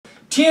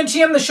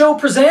TNTM the Show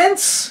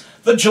presents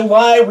the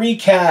July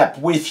recap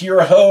with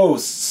your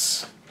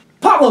hosts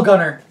Pablo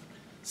Gunner,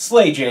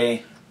 Slay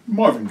J,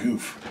 Marvin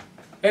Goof.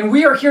 And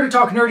we are here to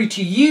talk nerdy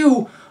to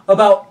you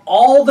about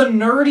all the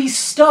nerdy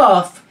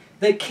stuff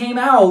that came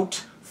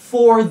out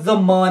for the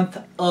month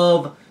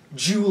of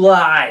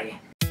July.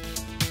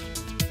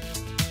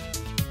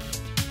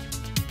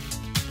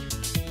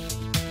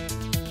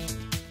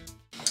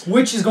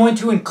 Which is going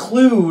to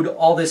include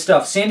all this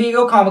stuff. San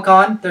Diego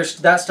Comic-Con, there's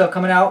that stuff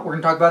coming out. We're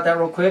going to talk about that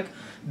real quick.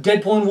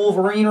 Deadpool and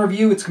Wolverine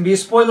review, it's going to be a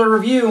spoiler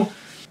review.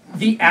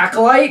 The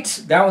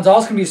Acolyte, that one's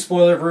also going to be a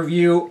spoiler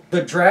review.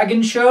 The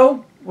Dragon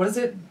Show, what is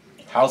it?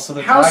 House of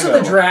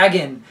the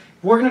Dragon.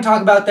 We're going to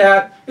talk about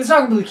that. It's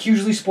not going to be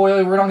hugely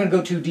spoilery. We're not going to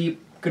go too deep.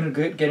 Going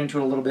to get into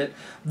it a little bit.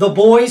 The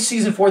Boys,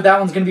 Season 4, that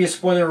one's going to be a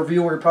spoiler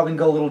review. We're probably going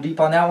to go a little deep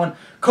on that one.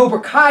 Cobra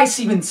Kai,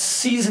 Season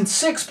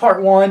 6,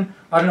 Part 1.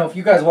 I don't know if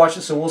you guys watched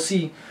it, so we'll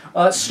see.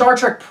 Star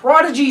Trek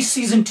Prodigy,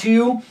 Season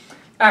 2.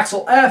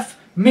 Axel F.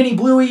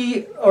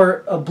 Bluey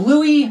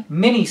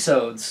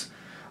Minisodes.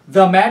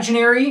 The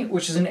Imaginary,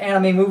 which is an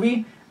anime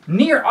movie.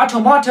 NieR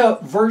Automata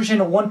version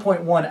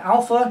 1.1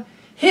 Alpha.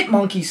 Hit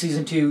Monkey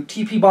Season 2.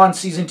 TP Bond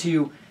Season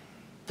 2.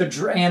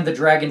 And The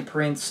Dragon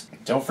Prince.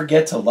 Don't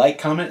forget to like,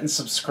 comment, and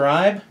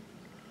subscribe.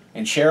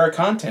 And share our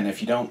content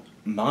if you don't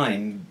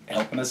mind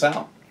helping us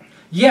out.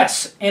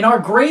 Yes, and our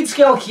grade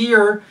scale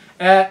here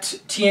at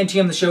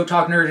TNTM the Show,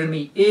 Talk Nerd and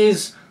Me,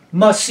 is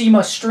must see,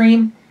 must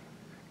stream.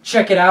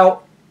 Check it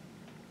out.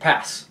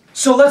 Pass.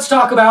 So let's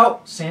talk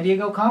about San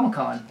Diego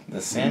Comic-Con.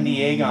 The San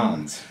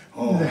Diegans.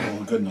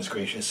 Oh, goodness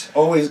gracious.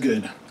 Always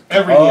good.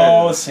 Every year.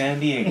 Oh, San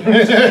Diego.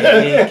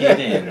 Take it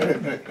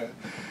in.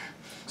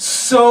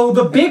 So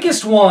the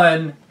biggest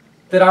one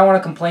that I want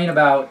to complain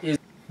about is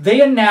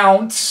they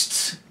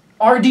announced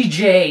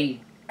RDJ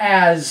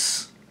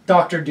as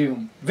Dr.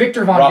 Doom.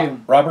 Victor Von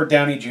Doom. Robert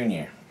Downey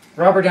Jr.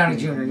 Robert Downey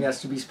Jr.,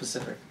 yes, to be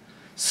specific.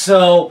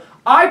 So,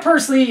 I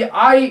personally,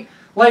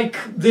 like,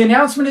 the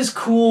announcement is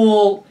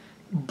cool,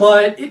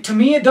 but to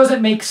me it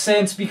doesn't make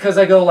sense because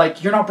I go,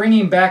 like, you're not bringing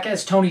him back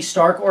as Tony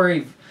Stark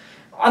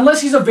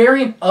unless he's a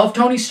variant of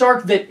Tony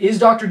Stark that is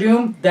Dr.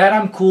 Doom, that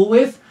I'm cool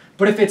with.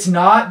 But if it's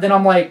not, then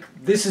I'm like,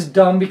 this is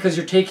dumb because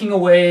you're taking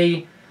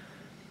away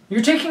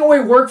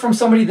work from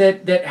somebody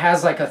that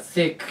has like a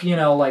thick,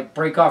 like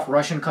break off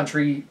Russian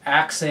country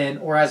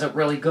accent or has a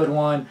really good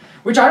one,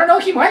 which I don't know,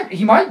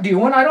 he might do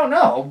one, I don't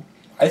know.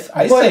 I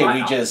say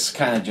we just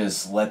kind of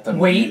just let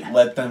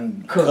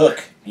them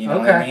cook. You know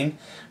what I mean?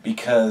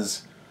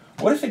 Because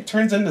what if it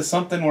turns into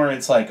something where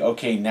it's like,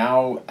 okay,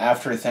 now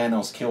after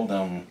Thanos killed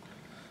him,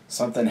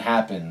 something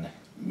happened.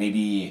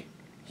 Maybe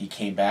he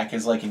came back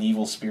as like an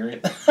evil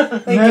spirit. I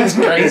think it's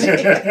crazy.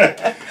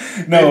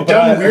 They've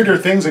done weirder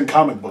things in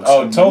comic books.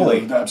 Oh,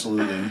 totally.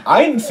 Absolutely.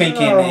 I'm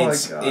thinking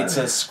it's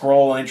a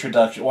Skrull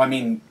introduction. Well, I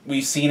mean,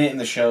 we've seen it in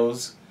the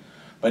shows,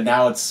 but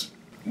now it's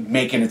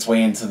making its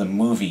way into the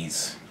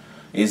movies.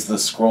 Is the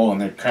Skrull, and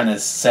they're trying to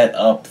set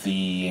up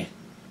the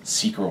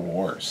Secret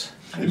Wars.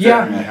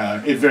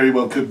 It very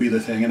well could be the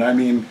thing. And I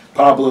mean,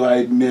 Pablo, I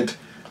admit,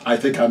 I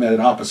think I'm at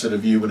an opposite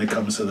of you when it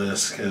comes to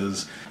this,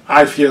 because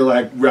I feel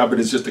like Robert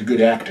is just a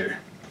good actor,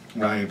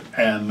 right?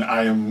 And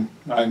I'm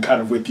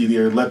kind of with you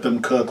there. Let them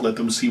cook, let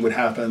them see what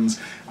happens.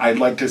 I'd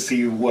like to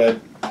see what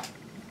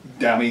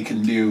Downey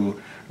can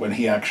do when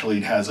he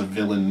actually has a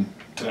villain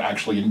to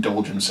actually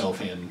indulge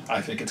himself in.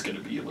 I think it's going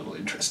to be a little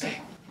interesting.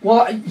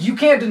 Well, you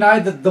can't deny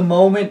that the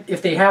moment,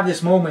 if they have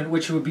this moment,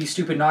 which would be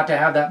stupid not to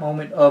have that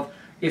moment of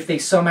if they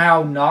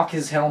somehow knock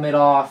his helmet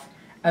off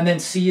and then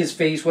see his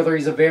face, whether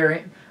he's a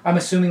variant, I'm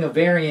assuming a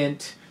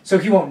variant, so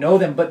he won't know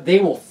them, but they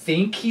will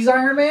think he's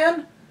Iron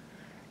Man.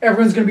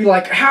 Everyone's going to be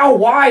like, how,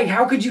 why,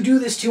 how could you do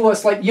this to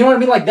us? Like, you know what I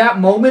mean? Like, that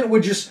moment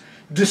would just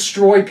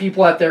destroy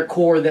people at their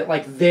core that,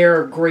 like,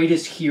 their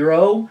greatest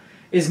hero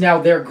is now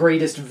their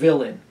greatest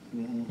villain.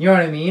 You know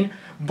what I mean?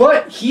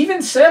 But he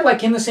even said,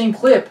 like, in the same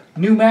clip,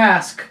 new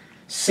mask,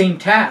 same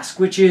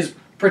task, which is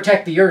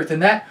protect the Earth. And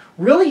that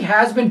really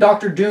has been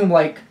Dr. Doom,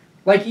 like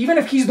even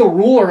if he's the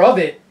ruler of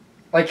it,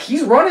 like,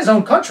 he's run his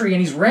own country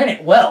and he's ran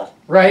it well,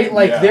 right?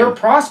 Like, they're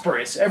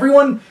prosperous.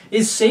 Everyone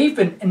is safe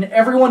and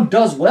everyone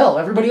does well.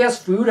 Everybody has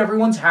food,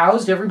 everyone's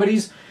housed,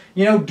 everybody's,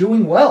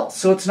 doing well.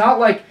 So it's not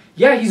like,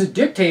 yeah, he's a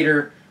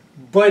dictator,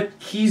 but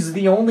he's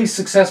the only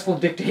successful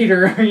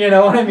dictator, you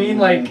know what I mean?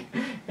 Like,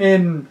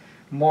 in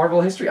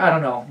Marvel history? I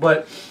don't know.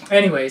 But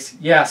anyways,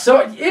 yeah, so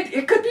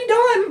it could be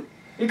done.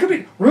 It could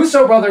be.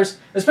 Russo brothers,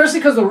 especially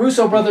because the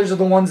Russo brothers are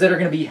the ones that are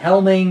going to be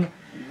helming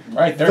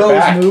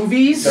those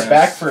movies. They're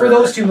back for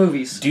those two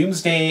movies.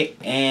 Doomsday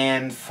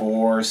and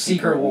for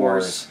Secret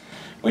Wars.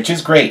 Which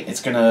is great.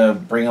 It's going to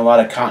bring a lot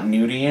of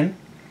continuity in.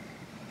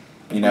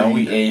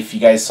 If you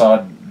guys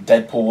saw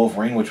Deadpool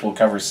Wolverine, which we'll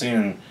cover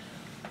soon,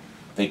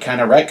 they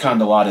kind of retconned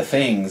a lot of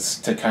things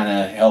to kind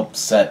of help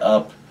set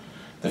up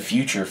the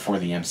future for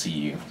the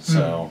MCU.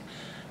 So,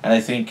 and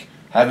I think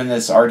having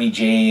this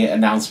RDJ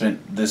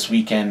announcement this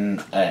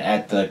weekend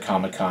at the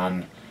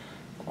Comic-Con,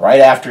 right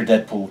after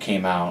Deadpool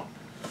came out,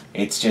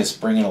 it's just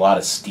bringing a lot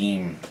of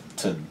steam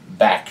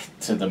back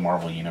to the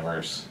Marvel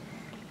Universe.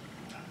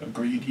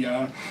 Agreed.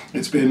 Yeah,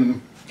 it's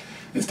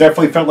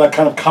definitely felt like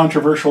kind of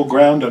controversial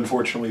ground,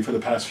 unfortunately, for the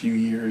past few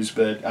years.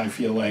 But I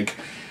feel like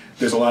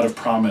there's a lot of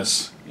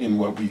promise in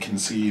what we can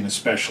see, and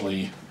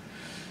especially.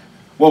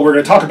 Well, we're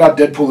going to talk about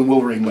Deadpool and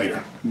Wolverine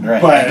later,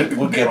 right? But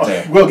we'll get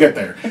there. We'll get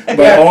there.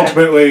 But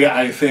ultimately,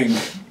 I think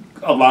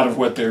a lot of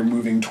what they're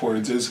moving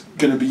towards is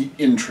going to be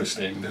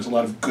interesting. There's a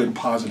lot of good,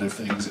 positive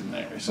things in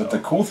there. So. But the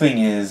cool thing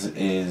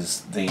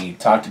is they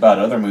talked about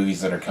other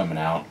movies that are coming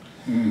out,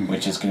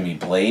 which is going to be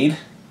Blade,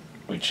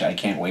 which I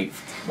can't wait.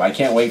 I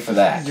can't wait for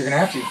that. You're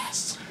going to have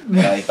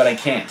to. But I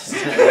can't.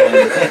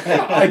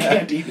 I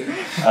can't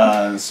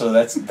either. So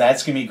that's going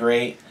to be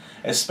great.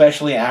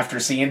 Especially after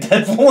seeing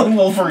Deadpool and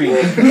Wolverine.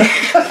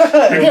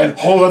 Again,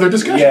 whole other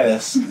discussion.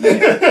 Yes.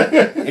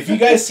 Yeah. If you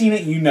guys seen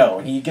it, you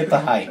know. You get the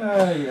hype.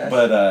 Yes.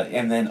 But,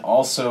 and then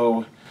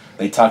also,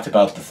 they talked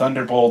about the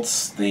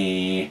Thunderbolts.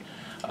 They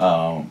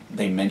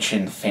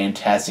mentioned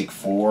Fantastic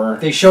Four.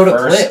 They showed a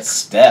first clip.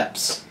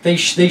 Steps. They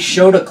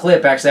showed a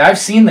clip, actually. I've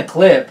seen the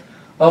clip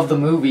of the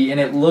movie, and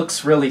it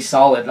looks really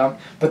solid.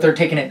 But they're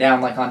taking it down,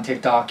 like, on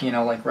TikTok,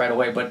 like, right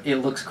away. But it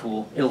looks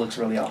cool. It looks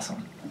really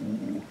awesome.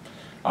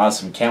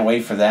 Awesome. Can't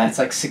wait for that. It's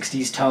like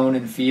 60s tone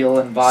and feel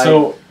and vibe.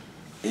 So,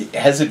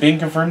 has it been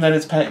confirmed that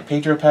it's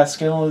Pedro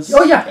Pascal as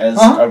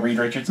Reed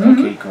Richards?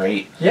 Mm-hmm. Okay,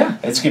 great. Yeah.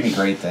 It's going to be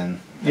great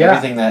then. Yeah.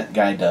 Everything that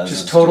guy does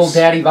just is total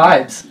daddy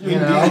vibes,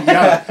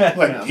 Yeah.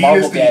 Like,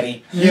 Marvel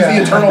daddy. He's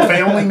the eternal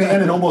family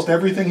man in almost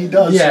everything he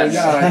does. Yes.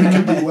 So, yeah,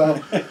 he can do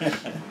well.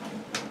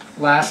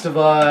 Last of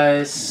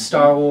Us,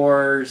 Star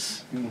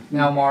Wars,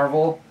 now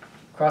Marvel,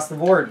 across the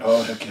board.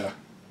 Oh, heck yeah.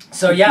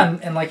 So yeah,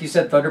 and like you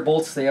said,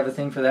 Thunderbolts, they have a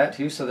thing for that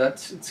too. So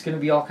it's going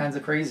to be all kinds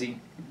of crazy.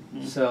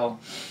 So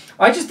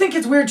I just think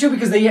it's weird too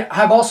because they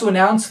have also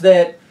announced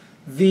that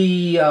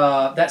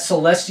that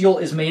Celestial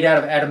is made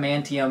out of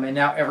adamantium, and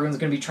now everyone's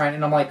going to be trying.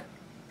 And I'm like,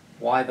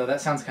 why though?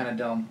 That sounds kind of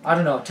dumb. I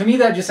don't know. To me,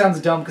 that just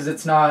sounds dumb because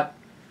it's not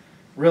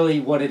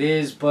really what it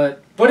is.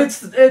 But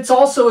it's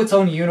also its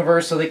own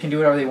universe, so they can do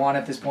whatever they want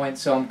at this point.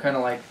 So I'm kind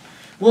of like,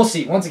 we'll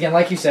see. Once again,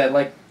 like you said,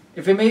 like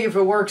if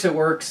it works, it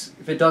works.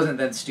 If it doesn't,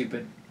 then it's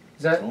stupid.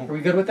 Are we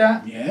good with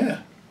that?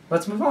 Yeah.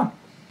 Let's move on.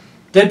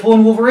 Deadpool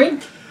and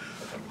Wolverine?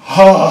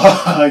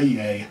 Oh,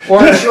 yay.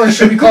 Or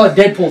should we call it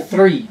Deadpool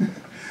 3?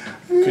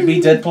 Could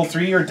be Deadpool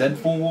 3 or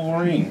Deadpool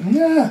Wolverine.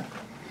 Yeah.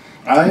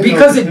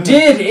 Because it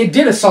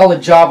did a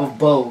solid job of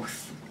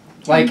both.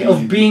 Like,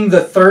 of being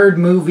the third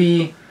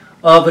movie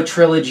of a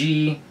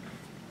trilogy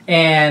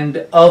and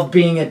of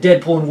being a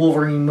Deadpool and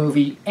Wolverine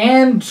movie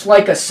and,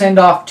 like, a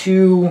send-off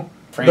to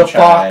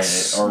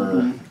franchise, the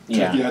Fox.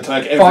 Yeah, it's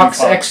like every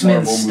Fox X-Men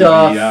Marvel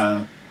stuff. Movie,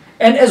 yeah.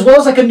 And as well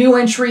as, like, a new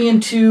entry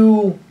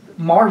into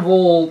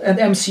Marvel and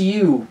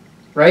MCU,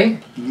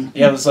 right?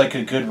 Yeah, it was like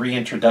a good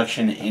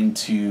reintroduction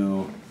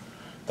into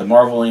the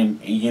Marvel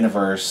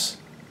universe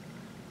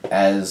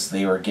as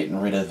they were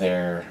getting rid of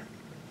their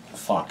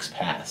Fox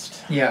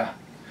past. Yeah.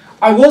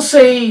 I will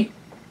say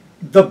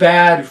the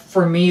bad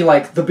for me,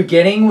 like, the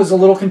beginning was a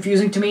little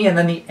confusing to me, and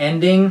then the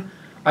ending,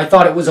 I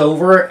thought it was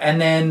over, and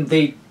then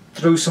they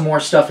threw some more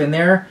stuff in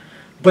there.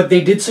 But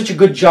they did such a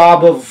good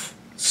job of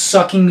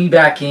sucking me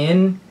back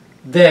in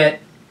that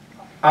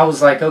I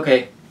was like,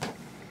 okay,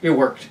 it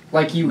worked.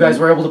 Like, you guys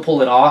were able to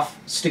pull it off,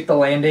 stick the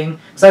landing.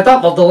 Because I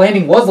thought the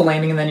landing was the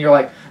landing, and then you're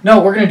like,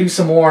 no, we're going to do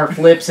some more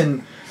flips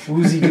and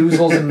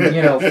woozy-doozles and,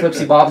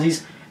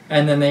 flipsy-bobsies.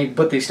 And then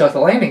they stuck the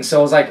landing. So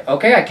I was like,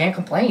 okay, I can't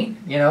complain.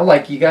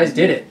 Like, you guys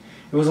did it.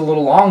 It was a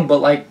little long,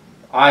 but, like,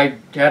 I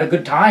had a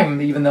good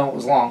time, even though it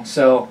was long.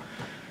 So,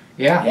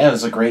 yeah. Yeah, it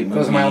was a great movie.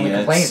 Those are my only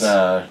complaints.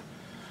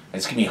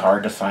 It's going to be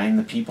hard to find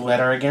the people that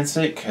are against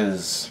it,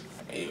 because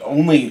the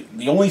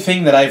only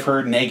thing that I've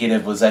heard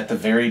negative was at the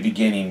very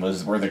beginning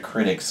were the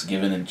critics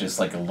giving it just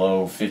like a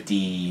low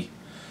 50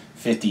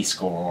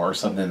 score or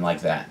something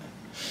like that.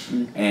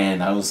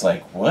 And I was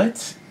like,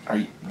 what?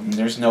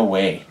 There's no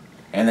way.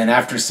 And then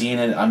after seeing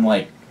it, I'm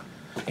like,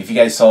 if you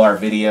guys saw our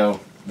video,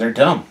 they're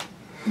dumb.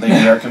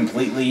 They are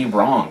completely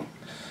wrong.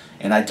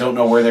 And I don't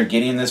know where they're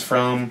getting this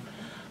from.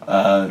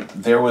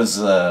 There was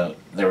a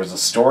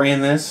story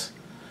in this.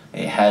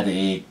 It had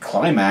a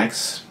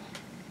climax,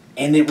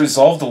 and it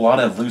resolved a lot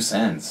of loose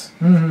ends.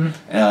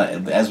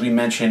 Mm-hmm. As we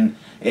mentioned,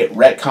 it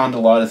retconned a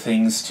lot of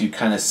things to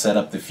kind of set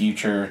up the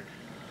future.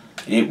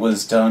 It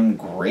was done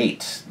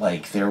great.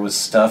 Like, there was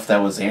stuff that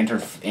was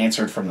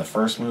answered from the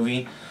first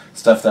movie,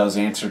 stuff that was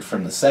answered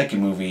from the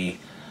second movie,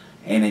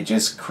 and it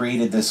just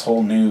created this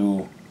whole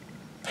new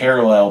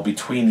parallel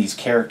between these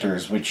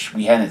characters, which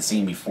we hadn't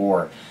seen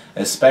before,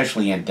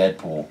 especially in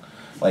Deadpool.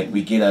 Like,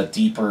 we get a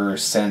deeper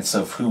sense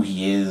of who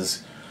he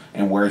is,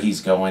 and where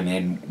he's going,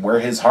 and where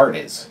his heart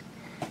is.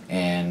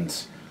 And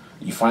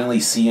you finally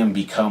see him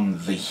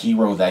become the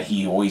hero that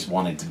he always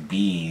wanted to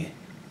be,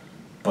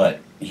 but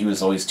he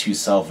was always too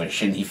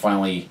selfish, and he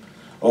finally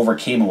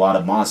overcame a lot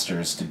of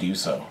monsters to do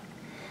so.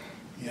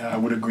 Yeah, I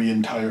would agree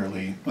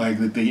entirely. Like,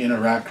 the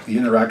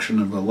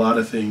interaction of a lot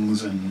of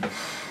things, and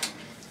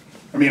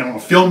I mean, on a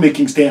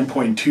filmmaking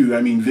standpoint too,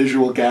 I mean,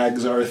 visual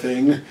gags are a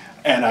thing,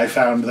 and I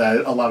found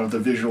that a lot of the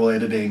visual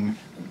editing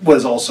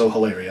was also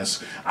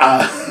hilarious.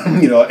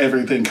 You know,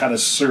 everything kind of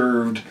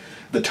served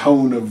the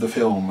tone of the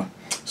film.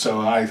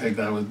 So I think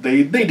that was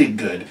they did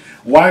good.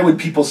 Why would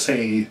people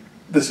say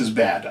this is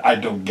bad? I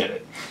don't get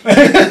it.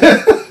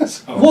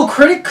 So. Well,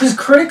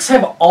 critics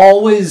have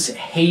always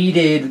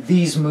hated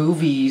these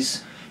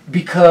movies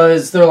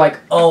because they're like,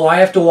 oh, I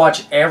have to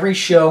watch every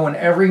show and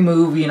every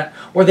movie,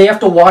 or they have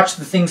to watch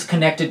the things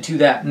connected to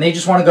that, and they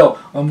just want to go,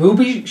 a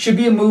movie should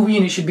be a movie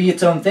and it should be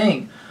its own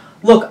thing.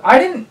 Look,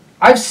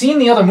 I've seen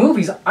the other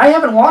movies. I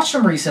haven't watched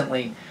them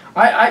recently.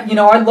 I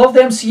love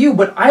the MCU,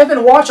 but I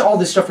haven't watched all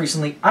this stuff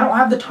recently. I don't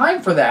have the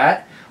time for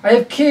that. I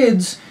have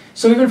kids,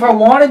 so even if I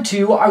wanted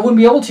to, I wouldn't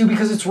be able to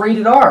because it's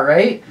rated R,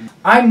 right?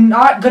 I'm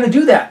not going to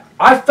do that.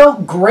 I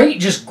felt great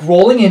just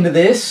rolling into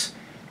this,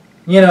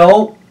 you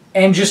know,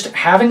 and just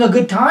having a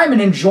good time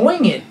and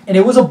enjoying it. And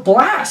it was a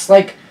blast.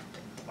 Like,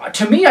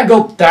 to me, I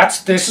go,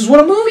 this is what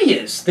a movie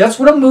is. That's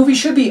what a movie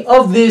should be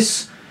of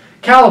this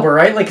caliber,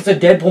 right? Like, it's a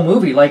Deadpool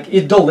movie. Like,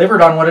 it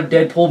delivered on what a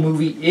Deadpool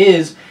movie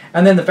is.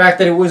 And then the fact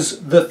that it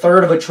was the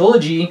third of a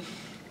trilogy,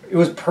 it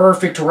was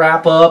perfect to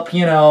wrap up,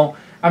 you know.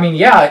 I mean,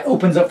 yeah, it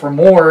opens up for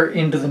more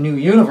into the new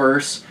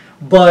universe,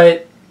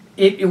 but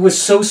it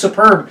was so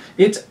superb.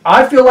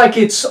 I feel like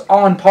it's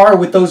on par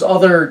with those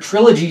other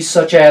trilogies,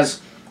 such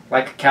as,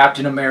 like,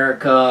 Captain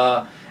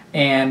America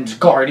and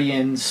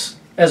Guardians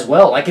as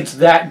well. Like, it's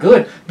that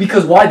good.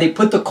 Because why? They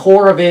put the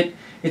core of it,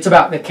 it's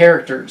about the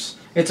characters.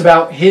 It's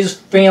about his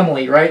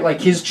family, right?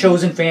 Like his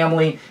chosen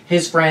family,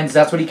 his friends.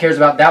 That's what he cares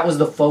about. That was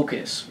the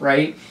focus,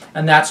 right?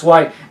 And that's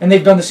why. And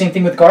they've done the same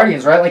thing with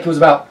Guardians, right? Like it was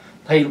about,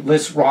 hey,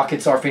 let's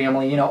Rocket's our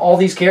family. You know, all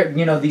these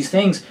these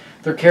things.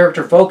 They're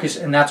character focused,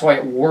 and that's why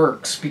it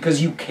works because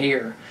you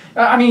care.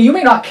 I mean, you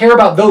may not care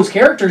about those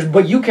characters,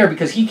 but you care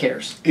because he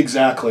cares.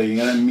 Exactly,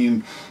 and I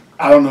mean,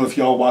 I don't know if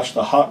y'all watched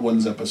the Hot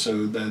Ones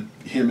episode that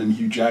him and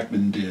Hugh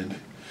Jackman did,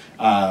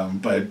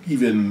 but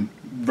even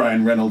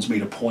Ryan Reynolds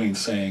made a point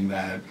saying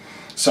that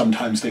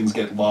sometimes things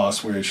get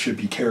lost where it should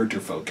be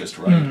character focused,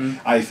 right?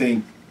 Mm-hmm. I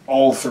think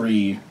all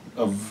three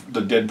of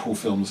the Deadpool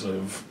films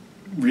have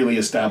really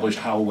established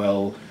how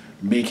well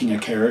making a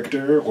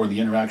character or the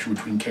interaction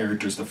between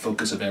characters the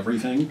focus of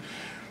everything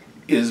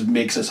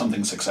makes it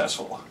something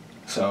successful.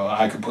 So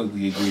I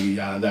completely agree.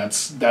 I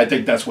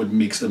think that's what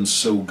makes them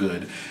so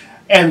good.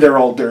 And they're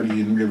all dirty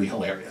and really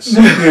hilarious.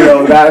 You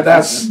know,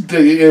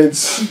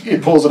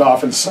 it pulls it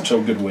off in such a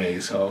good way.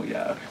 So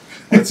yeah.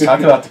 Let's talk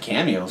about the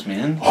cameos,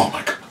 man. Oh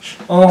my gosh.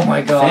 Oh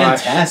my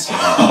gosh. Fantastic.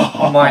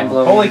 Mind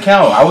blowing. Holy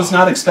cow, I was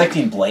not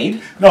expecting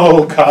Blade.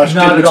 No, gosh.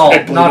 Not at all.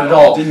 Not at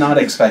all. Did not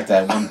expect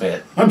that one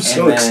bit. I'm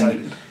so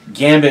excited.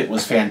 Gambit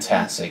was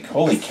fantastic.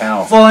 Holy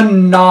cow.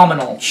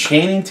 Phenomenal.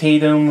 Channing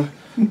Tatum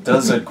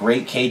does a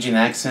great Cajun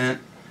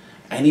accent,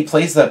 and he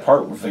plays that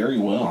part very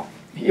well.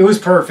 It was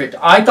perfect.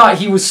 I thought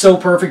he was so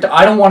perfect.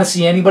 I don't want to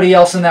see anybody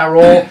else in that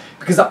role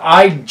because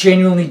I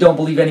genuinely don't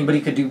believe anybody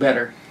could do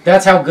better.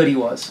 That's how good he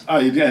was.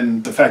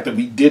 And the fact that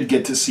we did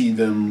get to see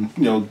them,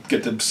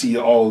 get to see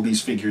all of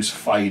these figures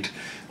fight,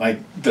 like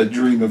the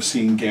dream of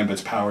seeing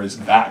Gambit's powers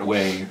that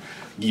way,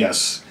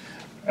 yes.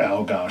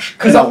 Oh gosh.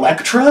 Because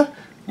Elektra?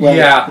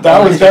 Yeah.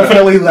 That was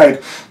definitely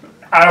like,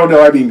 I don't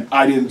know, I mean,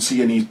 I didn't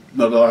see any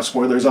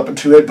spoilers up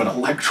into it, but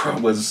Elektra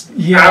was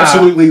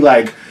absolutely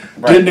like,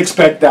 didn't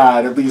expect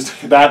that, at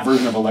least that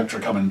version of Elektra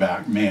coming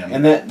back, man.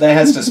 And that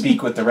has to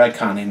speak with the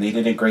retconning. They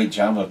did a great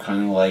job of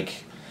kind of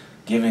like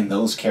giving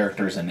those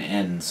characters an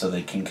end so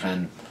they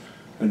can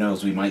who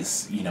knows, we might,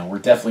 we're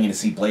definitely going to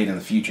see Blade in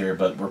the future,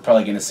 but we're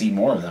probably going to see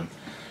more of them.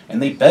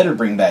 And they better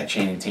bring back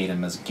Channing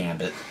Tatum as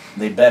Gambit.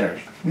 They better.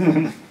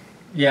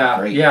 Yeah,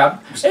 great. Yeah.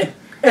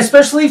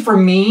 Especially for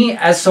me,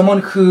 as someone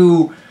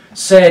who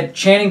said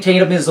Channing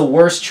Tatum is the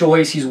worst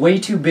choice. He's way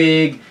too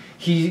big.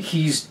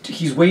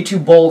 He's way too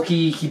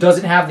bulky. He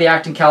doesn't have the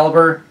acting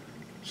caliber.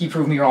 He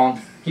proved me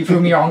wrong. He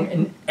proved me wrong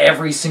in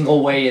every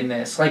single way in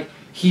this. Like,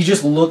 he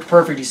just looked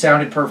perfect. He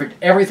sounded perfect.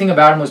 Everything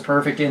about him was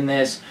perfect in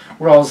this.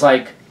 Where I was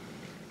like,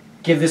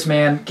 give this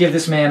man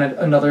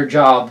another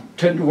job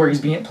where he's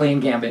playing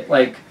Gambit.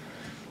 Like,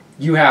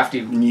 you have to.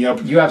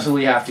 Yep. You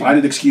absolutely have to. Find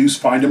an excuse.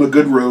 Find him a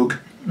good rogue.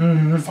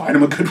 Mm-hmm. Find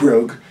him a good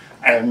rogue.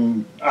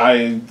 And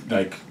I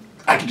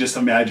could just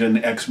imagine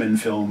an X-Men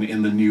film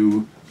in the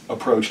new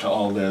approach to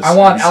all this. I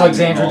want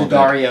Alexandra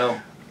Daddario.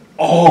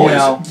 Oh,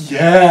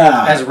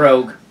 yeah. As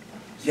Rogue.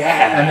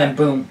 Yeah. And then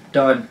boom,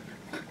 done.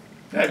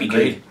 That'd be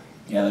great.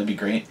 Yeah, that'd be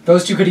great.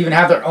 Those two could even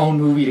have their own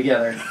movie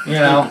together,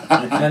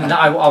 and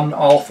I'm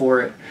all for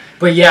it.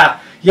 But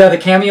yeah, the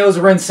cameos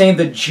were insane.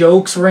 The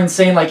jokes were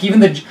insane. Like even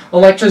the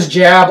Elektra's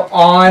jab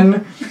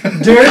on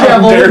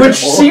Daredevil, which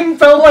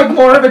felt like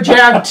more of a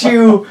jab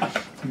to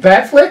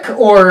Batfleck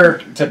or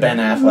to Ben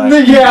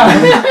Affleck.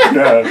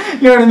 Yeah.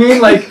 You know what I mean?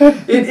 Like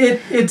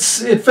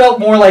it felt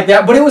more like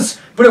that, but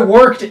it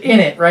worked in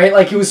it, right?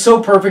 Like it was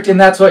so perfect, and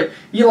that's what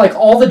like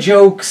all the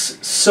jokes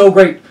so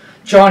great.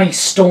 Johnny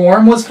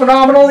Storm was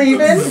phenomenal,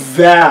 even.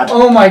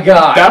 Oh my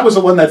god. That was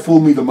the one that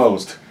fooled me the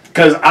most.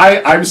 Because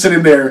I'm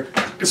sitting there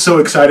so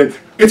excited.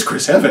 it's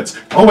Chris Evans.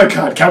 Oh my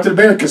God, Captain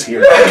America's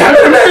here.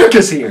 Captain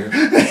America's here.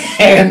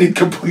 And it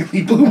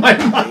completely blew my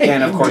mind.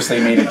 And of course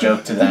they made a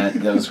joke to that.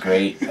 That was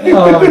great.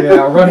 Oh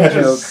yeah, running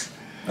joke.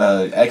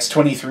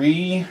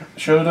 X-23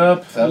 showed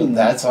up.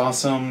 That's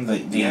awesome.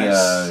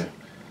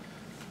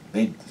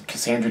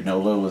 Cassandra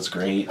Nova was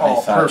great. I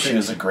thought she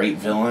was a great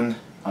villain.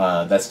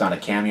 That's not a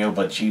cameo,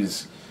 but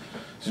she's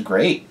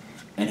great.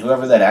 And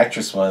whoever that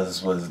actress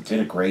was did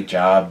a great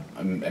job.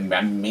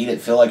 And made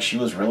it feel like she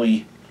was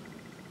really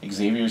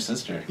Xavier's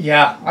sister.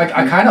 Yeah,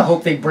 I kind of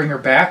hope they bring her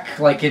back,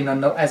 like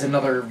as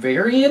another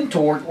variant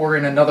or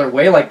in another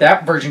way. Like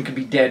that version could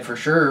be dead for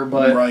sure,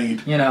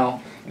 but you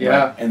know,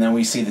 yeah. Right. And then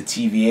we see the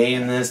TVA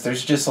in this.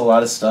 There's just a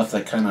lot of stuff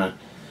that kind of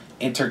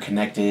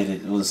interconnected.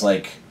 It was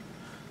like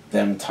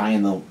them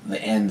tying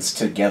the ends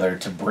together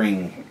to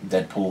bring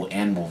Deadpool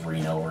and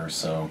Wolverine over.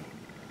 So,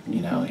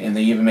 you know, and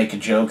they even make a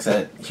joke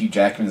that Hugh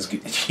Jackman's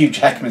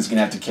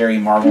gonna have to carry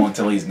Marvel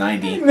until he's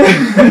 90,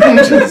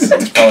 which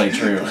is probably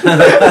true.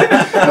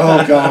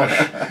 Oh gosh!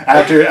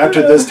 After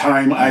this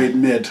time, I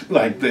admit,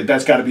 like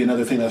that's got to be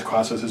another thing that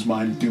crosses his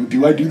mind.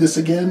 Do I do this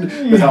again?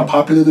 With how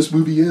popular this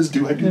movie is,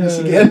 do I do this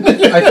again?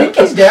 I think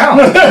he's down.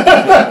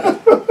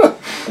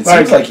 It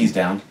seems like he's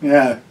down.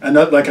 Yeah, and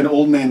not like an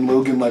Old Man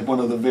Logan, like one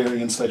of the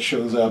variants that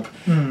shows up.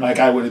 Like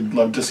I would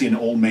love to see an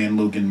Old Man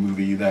Logan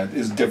movie that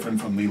is different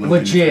from the Logan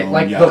legit, film.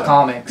 like the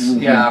comics.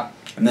 Yeah.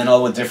 And then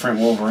all the different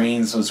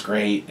Wolverines was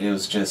great. It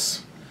was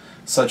just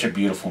such a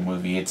beautiful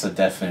movie. It's a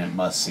definite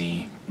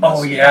must-see.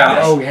 Oh yeah.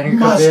 Oh, Henry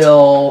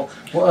Cavill.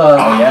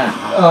 Oh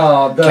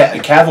yeah. The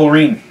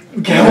Cavalrine.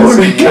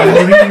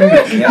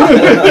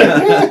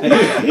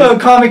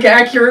 Comic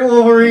accurate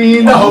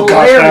Wolverine. Oh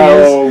hilarious.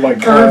 gosh! Oh my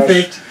gosh!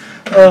 Perfect.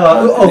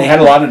 They had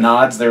a lot of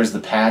nods. There was the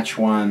patch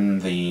one.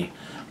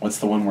 What's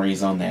the one where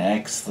he's on the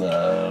X?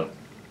 Oh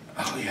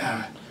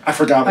yeah, I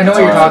forgot. I know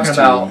what you're talking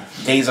about.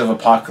 Days of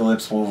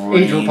Apocalypse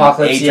Wolverine. Age of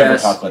Apocalypse. Age of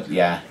Apocalypse.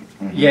 Yeah.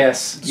 Mm-hmm.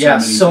 Yes.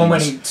 So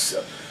many.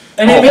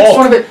 And it makes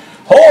fun of it.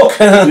 Hulk.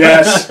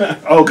 Yes.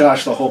 Oh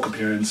gosh, the Hulk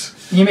appearance.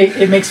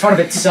 It makes fun of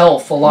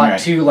itself a lot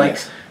too. Like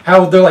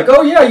how they're like,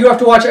 oh yeah, you have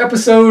to watch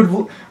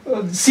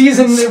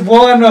season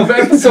 1 of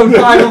episode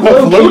 5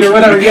 of Loki or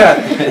whatever.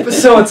 Yeah.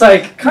 So it's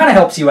like kind of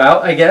helps you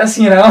out, I guess,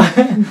 you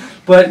know.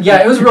 But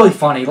yeah, it was really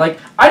funny. Like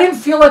I didn't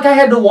feel like I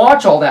had to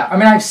watch all that. I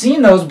mean, I've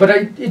seen those, but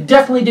it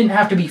definitely didn't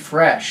have to be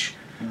fresh.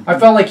 I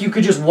felt like you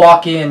could just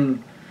walk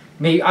in.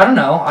 Maybe I don't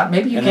know.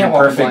 Maybe you can't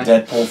walk in blind.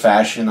 Perfect Deadpool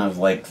fashion of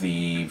like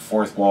the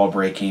fourth wall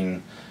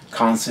breaking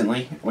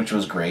constantly, which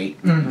was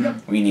great.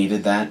 Mm-hmm. We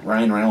needed that.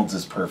 Ryan Reynolds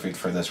is perfect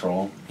for this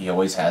role. He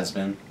always has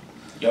been.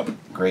 Yep.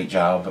 Great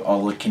job.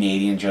 All the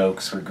Canadian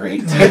jokes were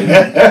great too.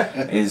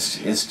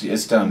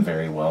 It's done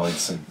very well.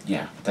 It's a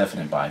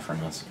definite buy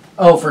from us.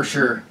 Oh, for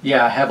sure.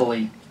 Yeah,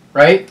 heavily.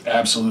 Right?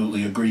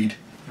 Absolutely agreed.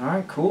 All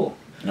right, cool.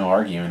 No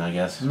arguing, I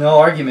guess. No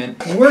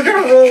argument. We're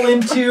going to roll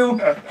into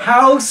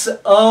House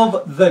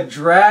of the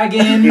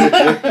Dragon.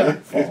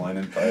 Falling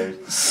in fire.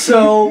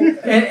 So,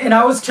 and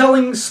I was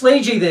telling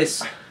Slay-J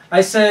this. I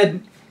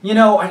said, you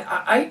know,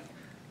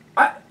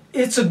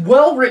 it's a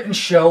well-written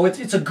show.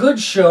 It's a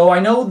good show. I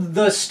know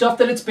the stuff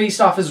that it's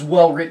based off is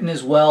well-written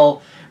as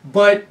well.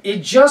 But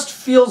it just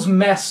feels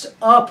messed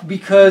up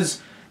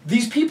because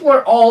these people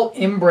are all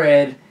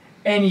inbred.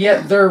 And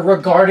yet they're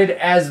regarded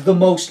as the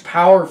most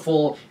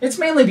powerful. It's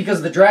mainly because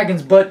of the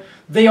dragons, but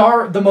they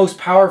are the most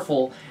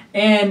powerful.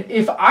 And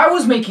if I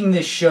was making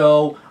this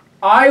show,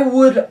 I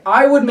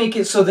would make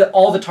it so that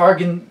all the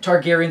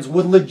Targaryens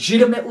would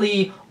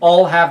legitimately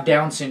all have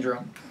Down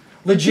syndrome.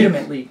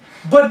 Legitimately.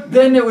 But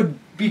then it would,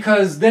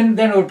 because then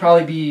it would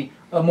probably be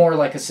more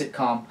like a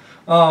sitcom.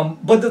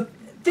 But the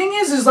thing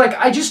is like,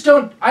 I just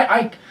don't,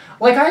 I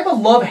have a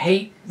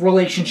love-hate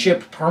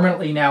relationship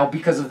permanently now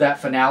because of that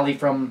finale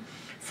from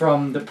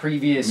the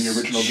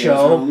previous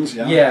show. Thrones,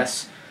 yeah.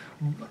 Yes.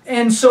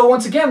 And so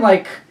once again,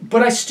 like,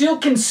 but I still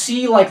can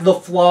see like the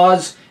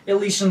flaws, at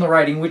least in the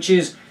writing, which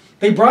is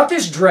they brought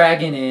this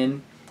dragon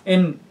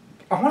in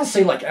I want to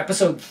say like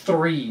episode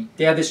 3,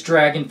 they had this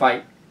dragon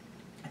fight.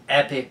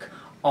 Epic.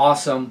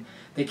 Awesome.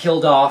 They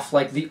killed off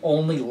like the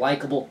only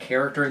likable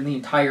character in the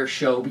entire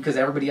show because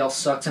everybody else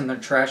sucks and they're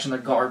trash and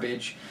they're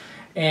garbage.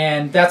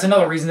 And that's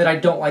another reason that I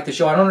don't like the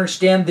show. I don't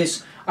understand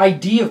this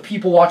idea of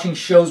people watching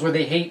shows where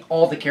they hate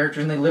all the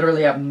characters and they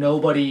literally have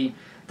nobody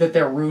that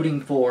they're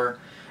rooting for.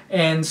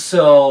 And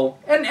so,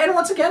 and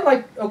once again,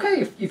 like,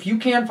 okay, if you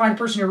can't find a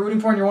person you're rooting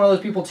for and you're one of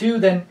those people too,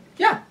 then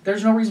yeah,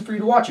 there's no reason for you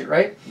to watch it,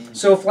 right? Mm-hmm.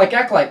 So if like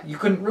Acolyte, you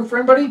couldn't root for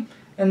anybody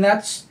and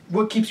that's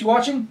what keeps you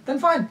watching, then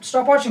fine,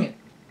 stop watching it.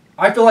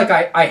 I feel like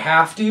I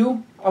have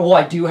to, well,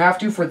 I do have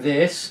to for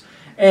this.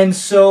 And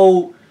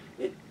so,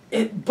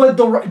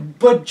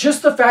 but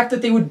just the fact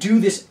that they would do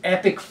this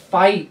epic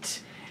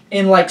fight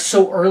in like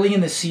so early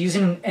in the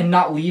season and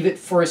not leave it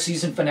for a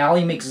season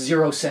finale makes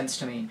zero sense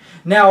to me.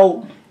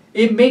 Now,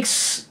 it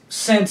makes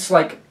sense,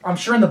 like, I'm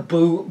sure in the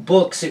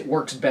books it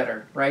works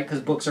better, right?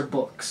 Because books are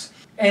books.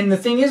 And the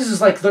thing is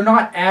like, they're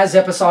not as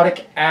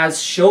episodic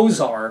as shows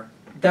are.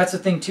 That's the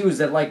thing too, is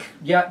that like,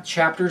 yeah,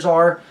 chapters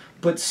are,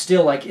 but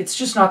still, like, it's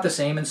just not the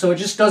same. And so it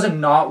just doesn't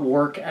not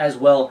work as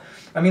well.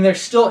 I mean,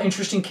 there's still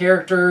interesting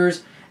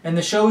characters, and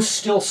the show's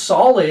still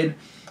solid,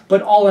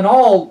 but all in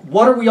all,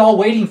 what are we all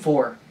waiting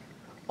for?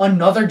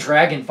 Another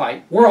dragon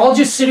fight. We're all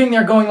just sitting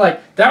there going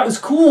like, that was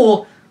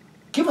cool,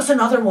 give us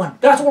another one.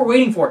 That's what we're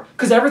waiting for.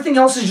 Because everything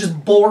else is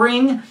just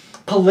boring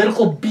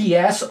political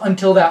BS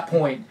until that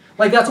point.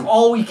 Like, that's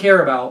all we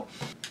care about.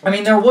 I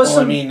mean, there was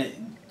some... I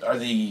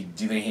mean,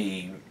 do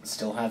they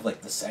still have,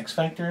 like, the sex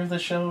factor of the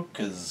show?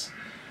 Because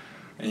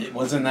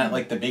wasn't that,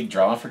 like, the big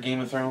draw for Game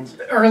of Thrones?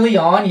 Early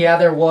on, yeah,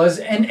 there was.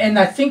 And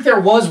I think there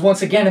was,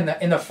 once again,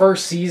 in the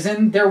first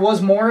season, there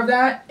was more of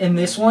that. In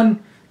this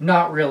one,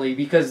 not really.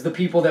 Because the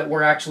people that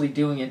were actually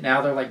doing it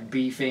now, they're, like,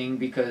 beefing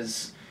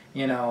because,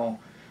 you know...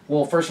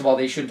 Well, first of all,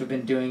 they shouldn't have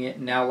been doing it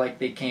now like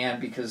they can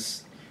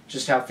because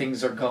just how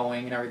things are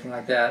going and everything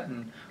like that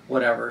and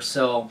whatever.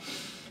 So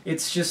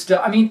it's just,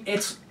 I mean,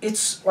 it's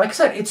like I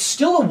said, it's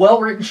still a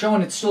well-written show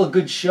and it's still a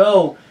good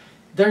show.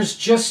 There's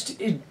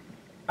just,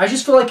 I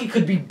just feel like it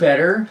could be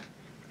better,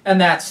 and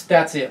that's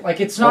it. Like,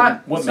 it's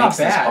not What it's makes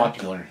not bad. this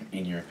popular,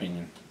 in your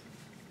opinion?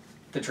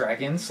 The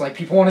dragons. Like,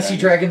 people want to see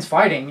dragons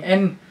fighting.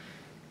 And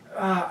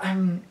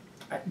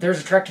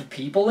there's attractive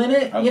people in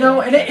it, okay, you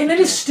know, and it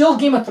is still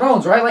Game of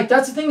Thrones, right? Like,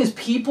 that's the thing is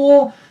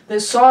people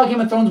that saw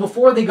Game of Thrones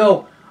before, they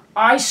go,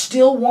 I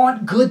still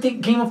want good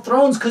Game of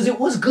Thrones because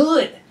it was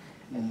good.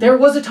 Mm-hmm. There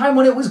was a time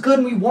when it was good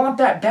and we want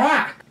that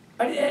back.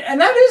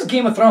 And that is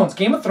Game of Thrones.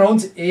 Game of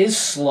Thrones is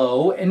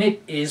slow and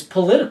it is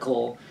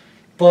political.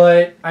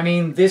 But, I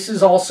mean, this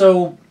is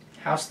also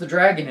House of the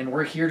Dragon, and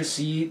we're here to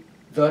see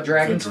the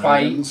dragons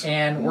fight,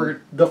 and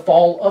we're the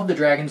fall of the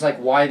dragons, like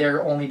why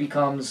there only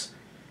becomes...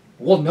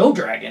 Well, no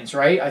dragons,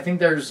 right? I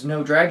think there's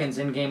no dragons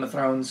in Game of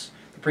Thrones,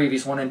 the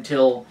previous one,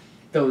 until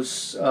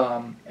those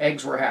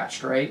eggs were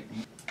hatched, right?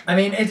 I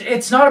mean,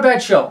 it's not a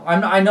bad show.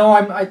 I know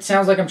it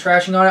sounds like I'm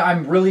trashing on it.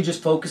 I'm really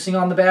just focusing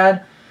on the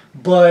bad,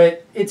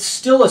 but it's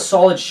still a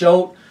solid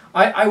show.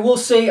 I will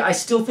say I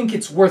still think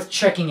it's worth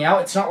checking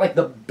out. It's not like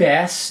the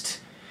best,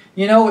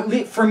 you know,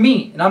 for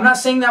me. And I'm not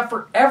saying that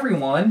for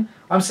everyone.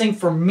 I'm saying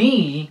for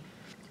me,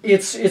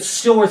 it's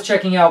still worth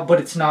checking out, but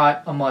it's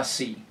not a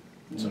must-see.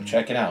 So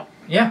check it out.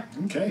 Yeah.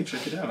 Okay,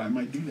 check it out. I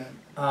might do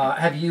that.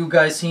 Have you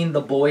guys seen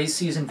The Boys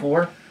Season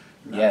 4?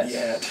 Yes.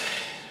 Yet.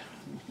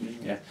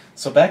 Yeah.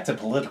 So back to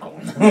political.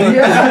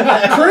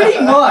 Yeah,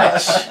 pretty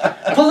much.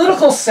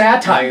 Political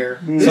satire.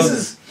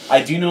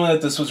 I do know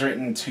that this was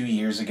written 2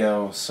 years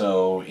ago,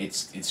 so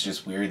it's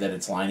just weird that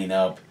it's lining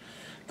up.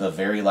 The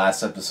very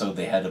last episode,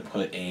 they had to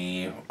put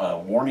a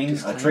warning,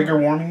 disclaimer. A trigger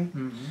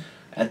warning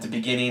at the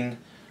beginning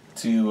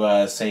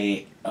to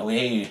say, oh,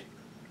 hey,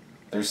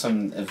 there's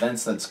some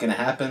events that's going to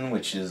happen,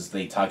 which is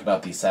they talk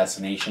about the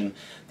assassination.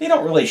 They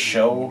don't really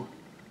show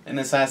an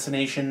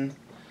assassination.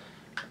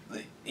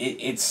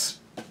 It's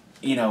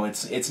you know,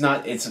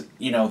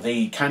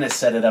 they kind of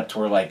set it up to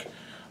where, like,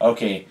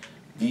 okay,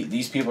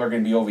 these people are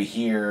going to be over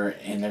here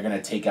and they're going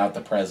to take out the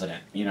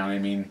president. You know what I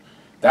mean?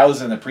 That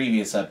was in the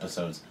previous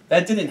episodes.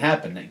 That didn't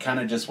happen. It kind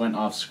of just went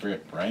off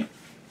script, right?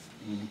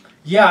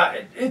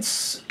 Yeah,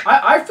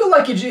 I feel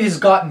like it has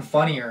gotten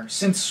funnier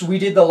since we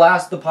did the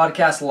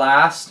podcast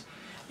last.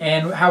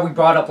 And how we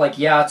brought up, like,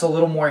 yeah, it's a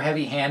little more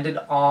heavy-handed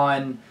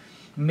on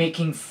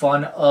making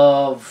fun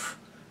of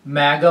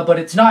MAGA, but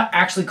it's not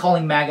actually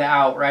calling MAGA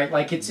out, right?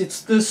 Like,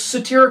 it's the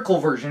satirical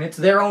version. It's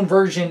their own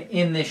version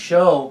in this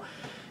show.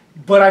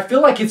 But I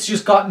feel like it's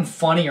just gotten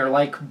funnier.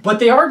 Like, but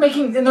they're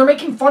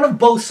making fun of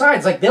both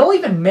sides. Like, they'll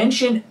even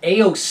mention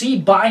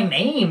AOC by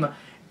name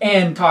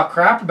and talk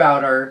crap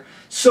about her.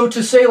 So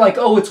to say, like,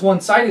 oh, it's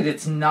one-sided,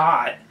 it's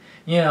not.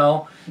 You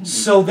know,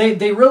 so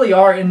they really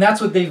are, and that's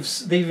what they've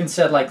even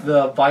said. Like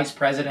the vice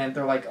president,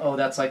 they're like, oh,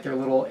 that's like their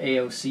little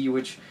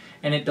AOC,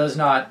 and it does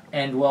not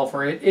end well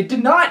for it. It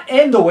did not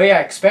end the way I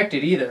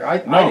expected either. I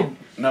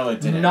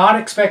it didn't. Not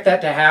expect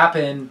that to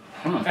happen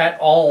at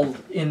all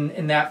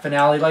in that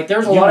finale. Like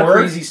there's a lot of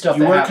crazy stuff.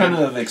 You that were happened.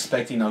 kind of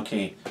expecting,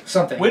 okay,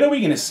 something. When are we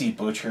going to see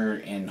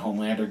Butcher and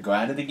Homelander go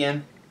at it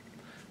again?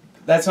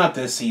 That's not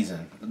this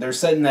season. They're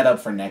setting that up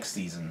for next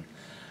season,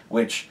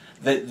 which.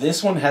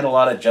 This one had a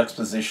lot of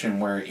juxtaposition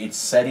where it's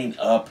setting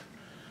up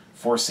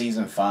for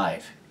season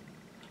 5,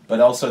 but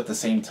also at the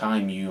same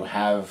time you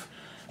have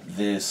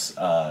this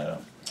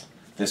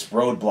this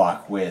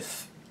roadblock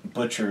with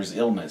Butcher's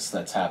illness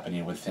that's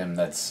happening with him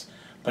that's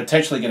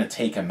potentially going to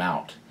take him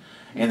out,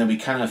 and then we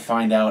kind of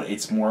find out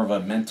it's more of a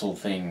mental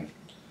thing.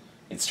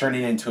 It's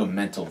turning into a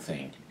mental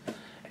thing,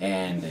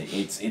 and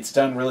it's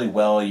done really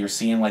well. You're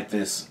seeing like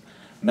this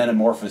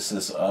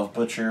metamorphosis of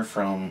Butcher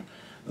from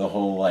the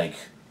whole like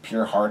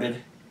pure-hearted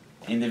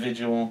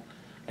individual,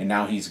 and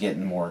now he's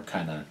getting more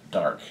kind of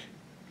dark.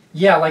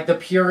 Yeah, like the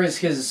pure is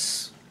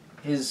his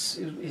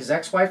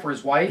ex-wife or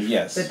his wife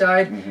that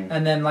died,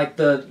 and then like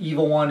the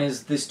evil one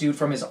is this dude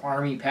from his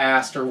army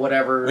past or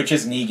whatever. Which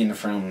is Negan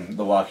from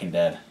The Walking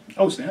Dead.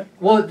 Oh, snap.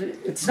 Well,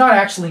 it's not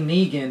actually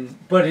Negan,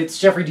 but it's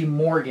Jeffrey D.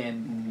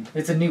 Morgan.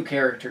 It's a new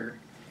character.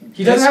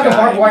 He doesn't have a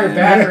barbed wire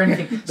bat or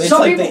anything. It's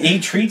like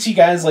he treats you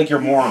guys like you're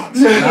morons.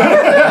 There's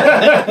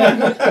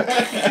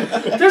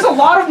a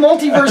lot of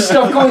multiverse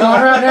stuff going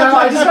on right now.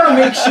 I just want to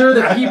make sure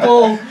that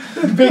people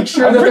make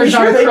sure I'm that pretty there's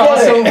not sure a they get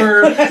it.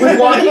 crossover with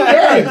Walking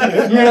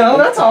Dead. You know,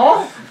 that's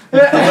all.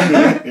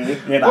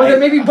 And Or that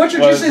maybe Butcher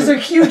just is a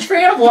huge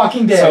fan of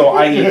Walking Dead. So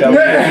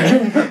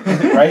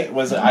IEW, right?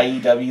 Was it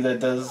IEW that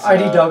does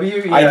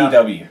IDW? Yeah.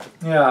 IDW.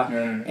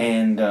 Yeah.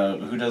 And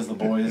who does the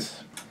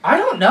boys? I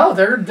don't know.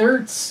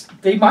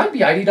 They might be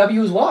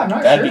IDW as well. I'm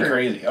not That'd sure. be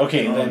crazy.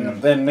 Okay,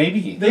 then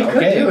maybe They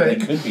could do it.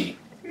 They could be.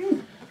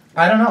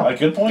 I don't know. A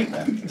good point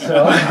then.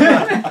 So,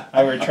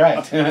 I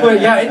retract.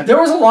 but yeah, there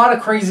was a lot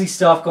of crazy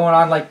stuff going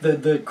on, like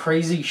the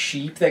crazy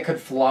sheep that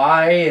could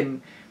fly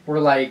and were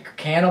like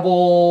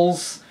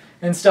cannibals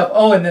and stuff.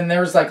 Oh, and then there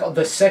was like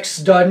the sex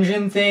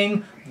dungeon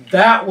thing.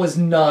 That was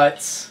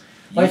nuts.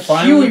 Like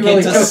Huey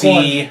really took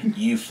one.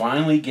 You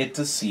finally get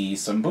to see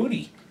some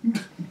booty.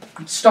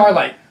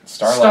 Starlight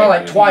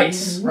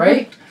twice,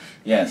 right?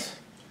 Yes.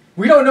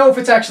 We don't know if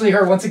it's actually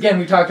her. Once again,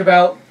 we talked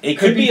about it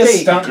could be a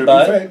fake. stunt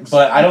butt,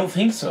 but I don't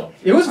think so.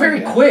 It was very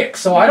quick,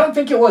 so I don't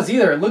think it was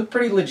either. It looked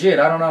pretty legit.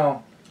 I don't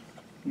know.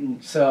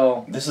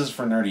 So this is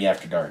for Nerdy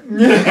After Dark.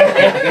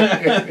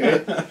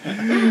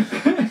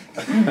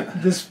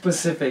 This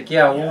specific,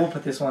 yeah, we'll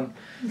put this one.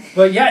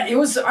 But yeah, it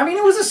was. I mean,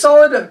 it was a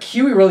solid.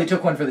 Huey really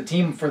took one for the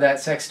team for that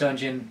sex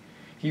dungeon.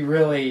 He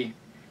really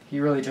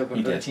took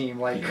one for the team.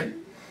 Like,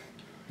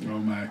 oh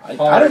my!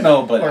 I don't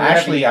know, but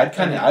actually,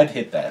 heavy. I'd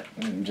hit that.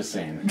 I'm just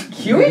saying.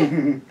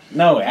 Huey?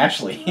 No,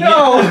 actually.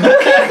 No.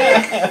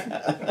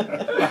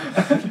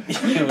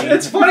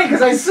 It's funny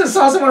because I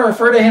saw someone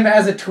refer to him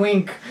as a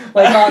twink,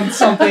 like on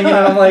something, and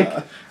I'm like,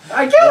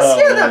 I guess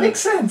yeah, that makes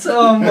sense.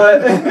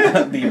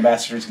 But the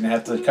ambassador's gonna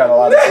have to cut a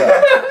lot of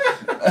stuff.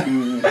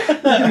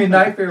 It's gonna be a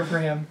nightmare for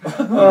him. He's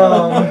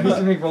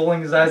gonna be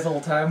rolling his eyes the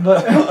whole time.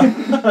 But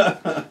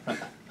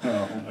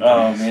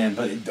oh man,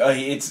 but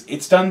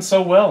it's done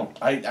so well.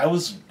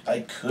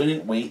 I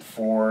couldn't wait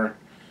for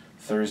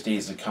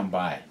Thursdays to come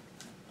by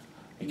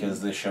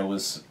because this show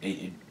was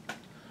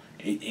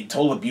it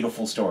told a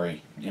beautiful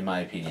story in my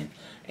opinion,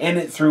 and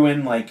it threw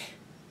in like,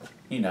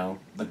 you know,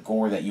 the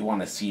gore that you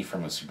want to see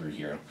from a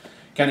superhero.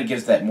 Kind of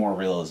gives that more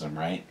realism,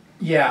 right?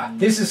 Yeah,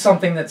 this is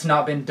something that's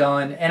not been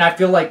done, and I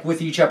feel like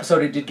with each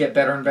episode it did get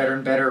better and better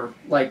and better.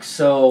 Like,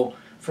 so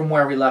from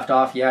where we left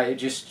off, yeah, it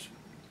just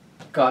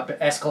got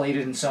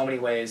escalated in so many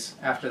ways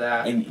after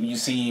that. And you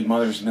see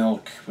Mother's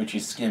Milk, which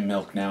is skim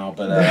milk now,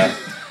 but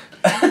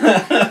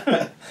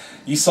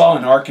you saw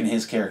an arc in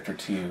his character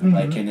too,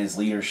 like in his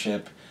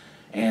leadership,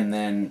 and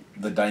then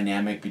the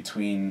dynamic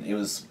between, it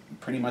was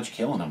pretty much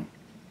killing him.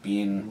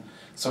 Being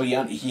so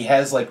he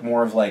has like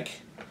more of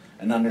like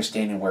an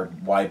understanding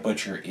why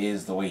Butcher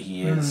is the way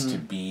he is to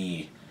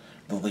be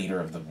the leader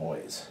of the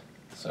boys.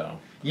 So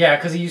yeah,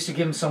 because he used to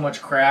give him so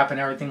much crap and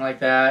everything like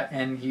that,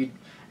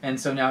 and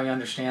so now he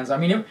understands. I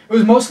mean, it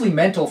was mostly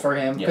mental for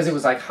him because it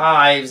was like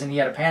hives and he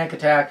had a panic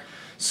attack.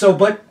 So,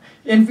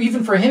 and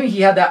even for him,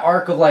 he had that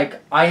arc of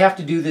like, I have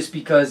to do this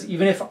because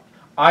even if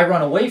I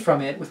run away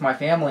from it with my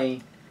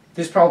family,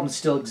 this problem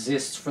still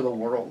exists for the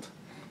world,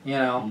 you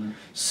know.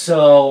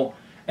 So.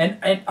 And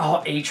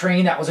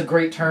A-Train, that was a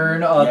great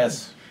turn.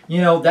 Yes.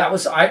 You know, that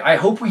was, I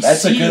hope we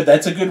see...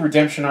 That's a good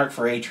redemption arc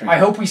for A-Train. I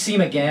hope we see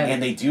him again.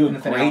 And they do a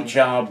great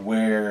job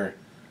where,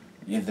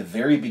 at the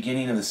very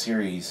beginning of the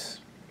series,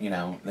 you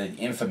know, the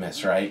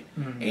infamous, right?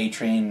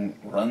 A-Train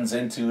runs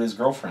into his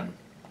girlfriend.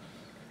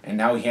 And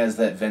now he has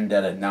that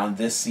vendetta. Now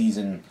this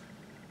season,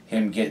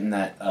 him getting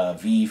that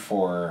V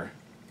for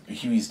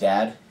Huey's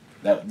dad,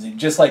 that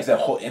just like that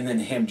whole... And then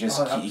him just...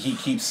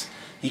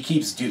 He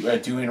keeps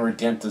doing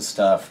redemptive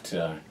stuff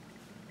to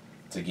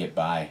get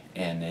by,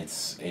 and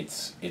it's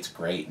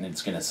great, and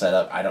it's gonna set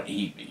up.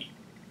 He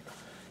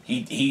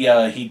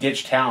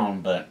ditched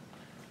town, but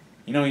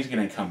you know he's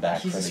gonna come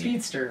back. He's a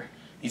speedster.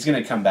 He's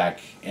gonna come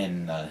back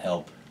and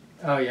help.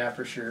 Oh yeah,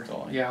 for sure.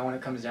 Yeah, when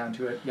it comes down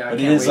to it. Yeah,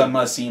 but it is a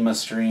must-see,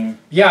 must-stream.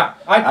 Yeah,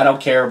 I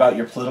don't care about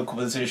your political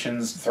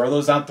positions. Throw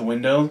those out the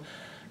window.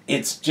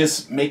 It's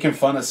just making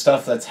fun of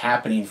stuff that's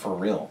happening for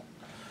real.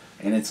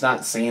 And it's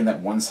not saying that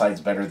one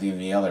side's better than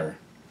the other.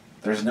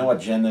 There's no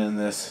agenda in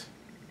this.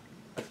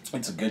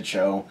 It's a good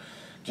show.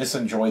 Just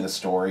enjoy the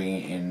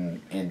story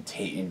and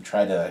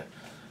try to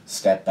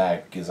step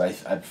back, because I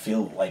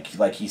feel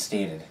like he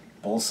stated,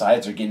 both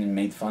sides are getting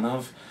made fun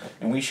of,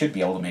 and we should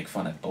be able to make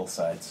fun of both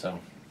sides. So,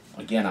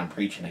 again, I'm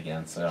preaching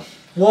again. So.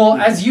 Well,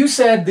 as you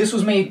said, this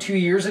was made 2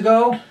 years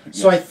ago,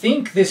 so I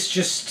think this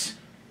just,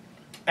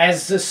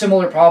 as a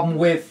similar problem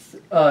with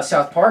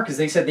South Park, is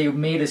they said they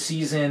made a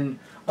season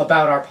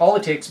about our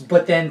politics,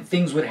 but then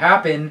things would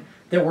happen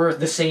that were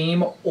the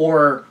same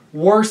or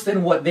worse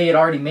than what they had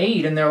already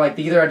made, and they're like,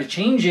 they either had to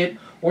change it,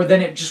 or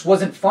then it just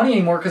wasn't funny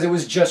anymore because it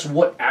was just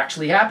what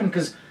actually happened,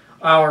 because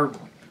our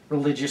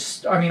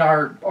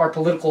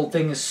political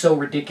thing is so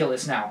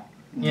ridiculous now,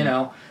 you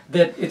know,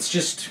 that it's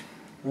just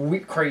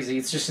crazy.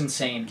 It's just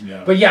insane.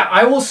 Yeah. But yeah,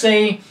 I will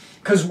say,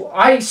 because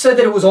I said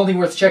that it was only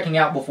worth checking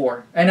out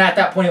before, and at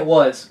that point it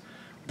was,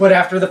 but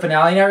after the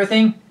finale and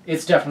everything,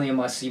 it's definitely a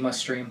must-see,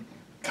 must-stream.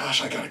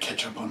 Gosh, I gotta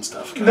catch up on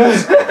stuff,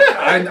 guys.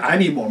 I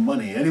need more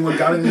money. Anyone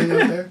got anything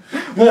out there?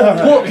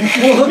 We'll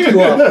hook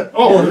you up.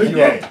 Oh,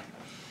 yeah.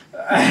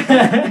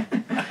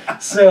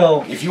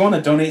 So if you want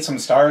to donate some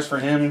stars for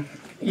him,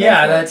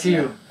 yeah, that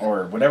too,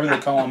 or whatever they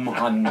call him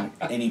on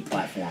any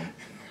platform.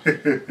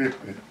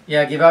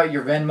 Yeah, give out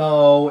your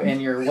Venmo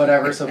and your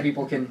whatever so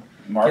people can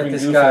Marvin, get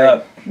this Goof guy.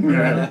 up.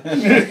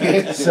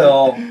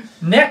 So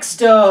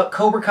next,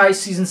 Cobra Kai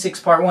season 6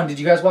 part 1. Did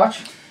you guys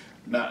watch?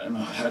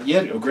 Not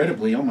yet.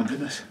 Regrettably, oh my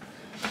goodness,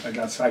 I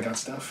got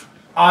stuff.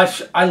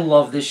 I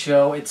love this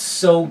show. It's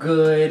so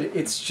good.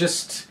 It's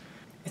just,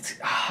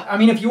 I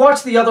mean, if you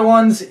watch the other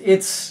ones,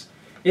 it's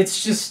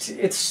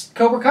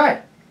Cobra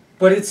Kai,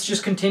 but it's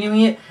just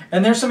continuing it.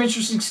 And there's some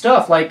interesting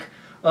stuff. Like,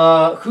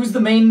 who's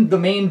the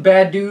main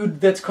bad dude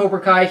that's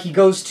Cobra Kai? He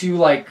goes to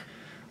like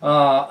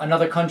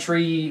another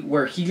country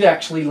where he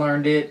actually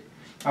learned it.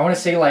 I want to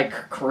say like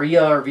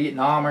Korea or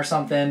Vietnam or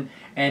something.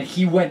 And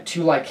he went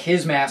to like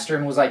his master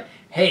and was like,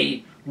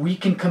 "Hey, we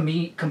can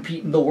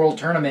compete in the world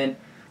tournament.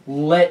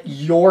 Let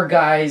your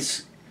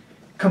guys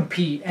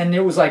compete." And it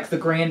was like the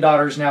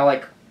granddaughter's now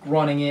like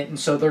running it, and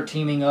so they're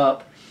teaming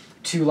up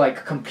to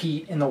like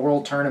compete in the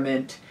world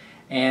tournament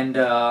and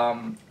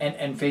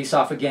face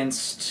off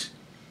against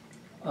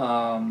the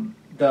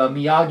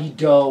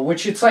Miyagi-Do,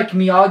 which it's like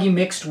Miyagi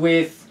mixed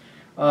with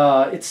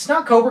it's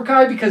not Cobra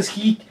Kai because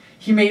he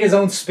made his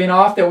own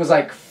spin-off that was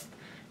like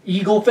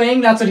Eagle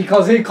Fang. That's what he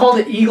calls it. He called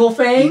it Eagle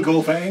Fang.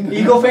 Eagle Fang?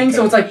 Eagle Fang. Okay.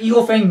 So it's like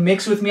Eagle Fang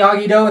mixed with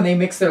Miyagi-Do, and they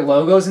mix their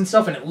logos and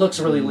stuff, and it looks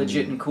really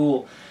legit and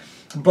cool.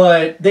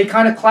 But they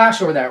kind of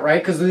clash over that,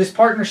 right? Because this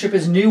partnership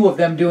is new of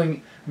them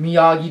doing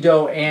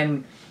Miyagi-Do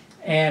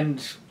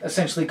and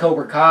essentially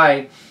Cobra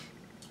Kai,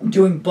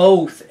 doing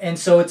both, and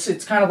so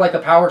it's kind of like a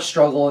power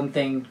struggle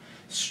thing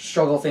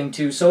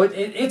too. So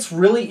it's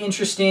really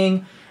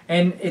interesting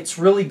and it's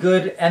really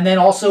good. And then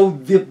also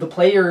the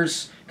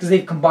players, because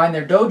they've combined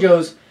their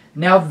dojos,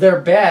 now their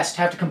best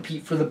have to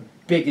compete for the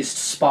biggest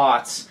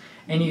spots,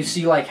 and you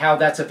see like how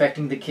that's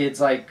affecting the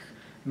kids like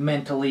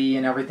mentally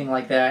and everything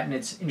like that, and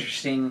it's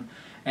interesting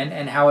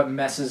and how it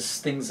messes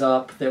things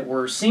up that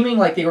were seeming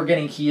like they were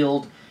getting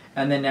healed,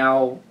 and then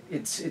now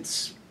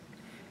it's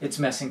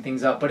messing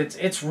things up. But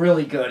it's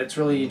really good. It's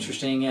really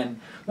interesting, and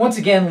once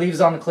again leaves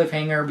on a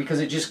cliffhanger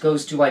because it just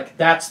goes to like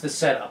that's the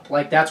setup.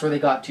 Like that's where they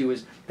got to,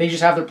 is they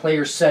just have their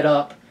players set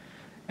up,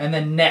 and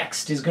then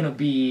next is going to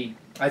be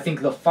I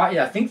think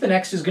the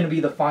next is going to be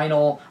the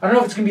final. I don't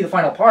know if it's going to be the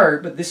final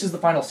part, but this is the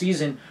final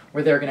season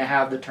where they're going to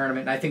have the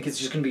tournament, and I think it's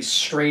just going to be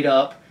straight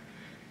up,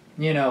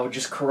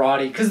 just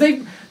karate, because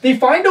they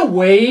find a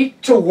way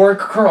to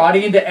work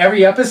karate into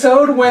every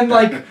episode when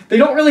like they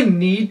don't really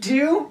need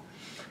to.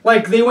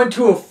 Like they went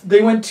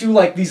to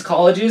like these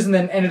colleges and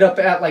then ended up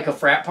at like a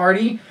frat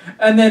party,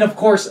 and then of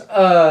course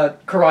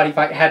karate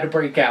fight had to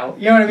break out.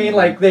 You know what I mean?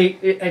 Like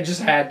it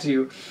just had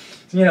to,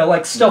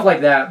 like stuff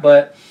like that.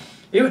 But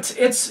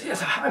it's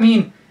I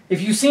mean,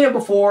 if you've seen it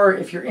before,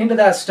 if you're into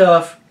that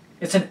stuff,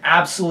 it's an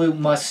absolute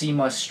must-see,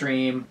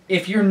 must-stream.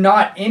 If you're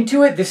not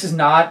into it, this is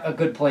not a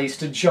good place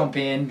to jump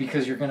in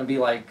because you're going to be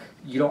like,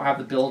 you don't have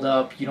the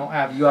build-up, you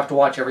have to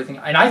watch everything.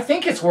 And I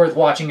think it's worth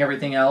watching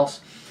everything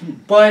else.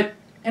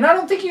 And I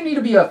don't think you need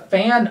to be a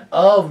fan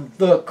of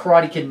the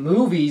Karate Kid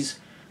movies,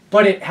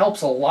 but it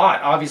helps a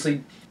lot,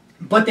 obviously.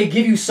 But they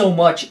give you so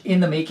much in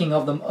the making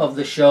of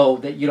the show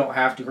that you don't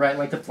have to, right?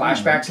 Like the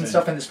flashbacks and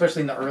stuff, and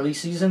especially in the early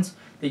seasons,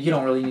 that you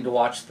don't really need to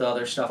watch the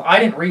other stuff. I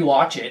didn't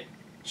rewatch it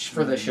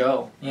for the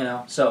show,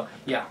 So,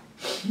 yeah.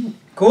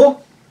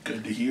 Cool?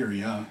 Good to hear,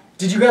 yeah.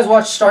 Did you guys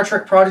watch Star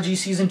Trek Prodigy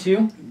Season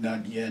 2?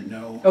 Not yet,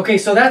 no. Okay,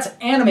 so that's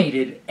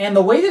animated. And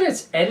the way that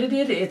it's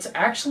edited, it's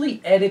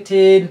actually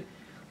edited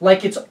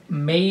like it's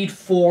made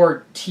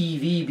for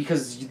TV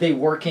because they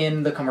work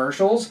in the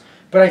commercials.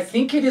 But I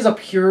think it is a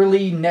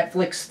purely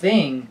Netflix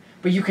thing.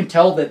 But you can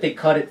tell that they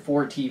cut it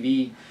for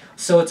TV.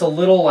 So it's a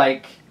little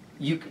like,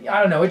 I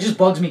don't know, it just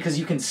bugs me because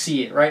you can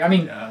see it, right? I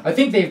mean, yeah. I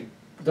think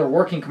they're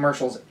working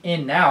commercials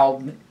in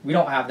now. We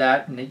don't have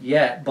that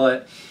yet.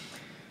 But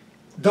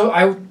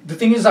the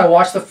thing is, I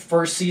watched the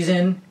first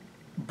season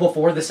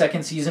before the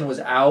second season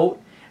was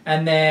out.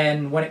 And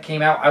then when it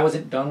came out, I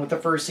wasn't done with the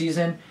first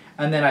season.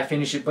 And then I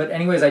finished it. But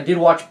anyways, I did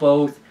watch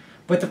both.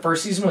 But the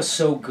first season was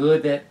so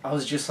good that I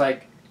was just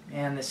like,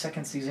 man, the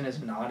second season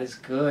is not as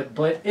good.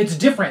 But it's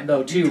different,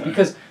 though, too. Okay.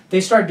 Because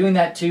they start doing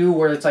that, too,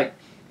 where it's like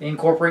they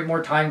incorporate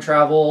more time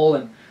travel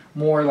and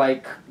more,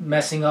 like,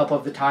 messing up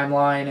of the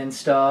timeline and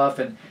stuff.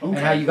 And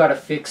how you got to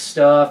fix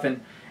stuff.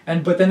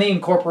 But then they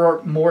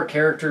incorporate more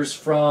characters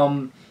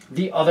from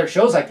the other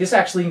shows. Like, this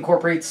actually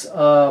incorporates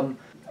a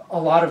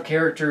lot of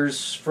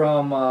characters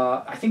from,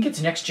 I think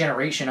it's Next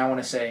Generation, I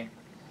want to say.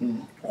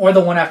 Or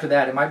the one after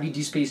that. It might be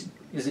Deep Space.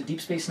 Is it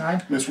Deep Space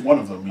Nine? It's one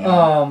of them,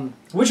 yeah.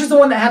 Which is the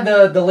one that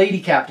had the lady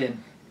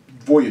captain?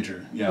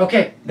 Voyager, yeah.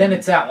 Okay, then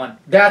it's that one.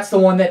 That's the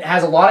one that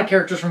has a lot of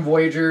characters from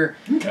Voyager.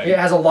 Okay. It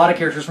has a lot of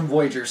characters from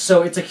Voyager.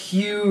 So it's a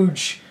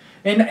huge...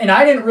 And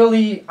I didn't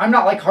really... I'm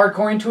not like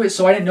hardcore into it,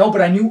 so I didn't know,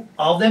 but I knew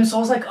of them. So I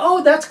was like,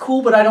 oh, that's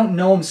cool, but I don't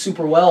know them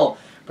super well.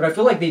 But I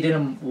feel like they did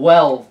them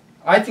well.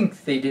 I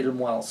think they did them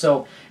well.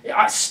 So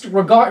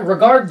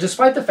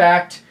despite the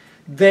fact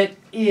that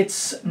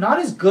it's not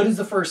as good as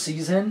the first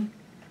season,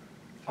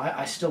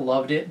 I still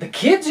loved it. The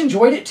kids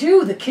enjoyed it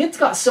too. The kids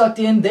got sucked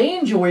in. They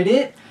enjoyed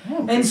it.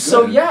 Oh, and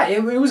so, yeah,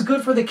 it was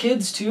good for the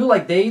kids too.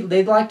 Like, they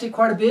liked it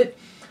quite a bit.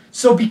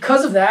 So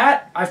because of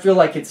that, I feel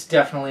like it's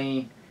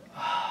definitely...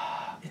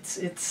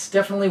 It's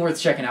definitely worth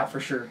checking out for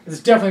sure. It's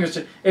definitely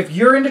worth if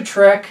you're into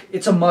Trek,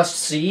 it's a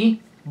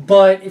must-see.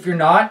 But if you're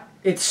not,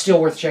 it's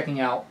still worth checking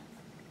out.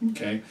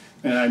 Okay.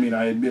 And I mean,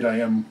 I admit I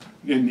am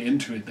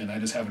into it, then I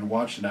just haven't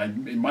watched it.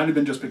 It might have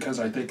been just because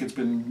I think it's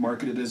been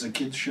marketed as a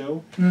kid's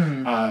show.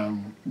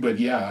 But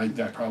yeah, I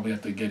probably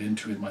have to get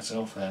into it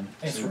myself then.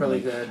 It's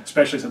really good.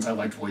 Especially since I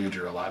liked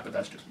Voyager a lot, but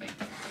that's just me.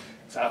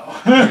 So.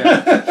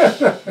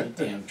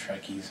 Damn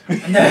Trekkies.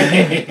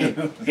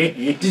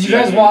 Did you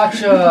guys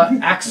watch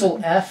Axel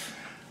F?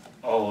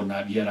 Oh,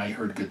 not yet. I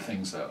heard good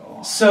things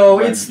though. So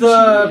it's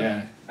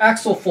the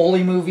Axel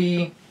Foley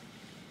movie.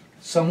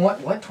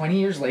 Somewhat, 20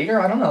 years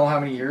later? I don't know how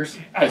many years.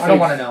 I don't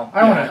want to know.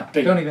 I don't want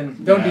to know.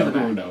 Don't do the math.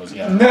 Who knows?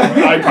 Yeah,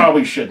 I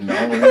probably shouldn't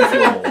know. We're gonna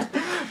feel old.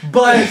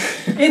 But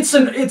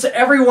it's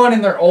everyone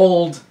and they're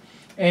old,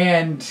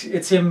 and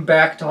it's him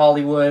back to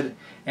Hollywood,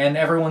 and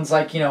everyone's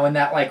like, in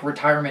that like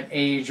retirement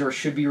age or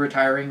should be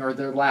retiring or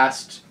their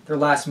last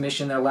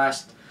mission, their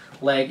last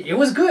leg. It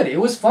was good.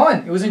 It was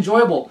fun. It was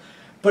enjoyable.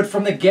 But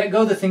from the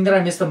get-go, the thing that I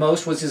missed the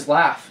most was his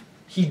laugh.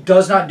 He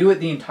does not do it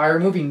the entire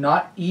movie,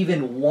 not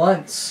even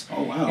once.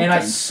 Oh, wow. And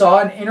I saw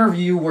an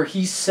interview where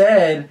he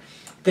said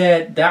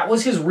that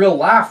was his real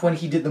laugh when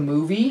he did the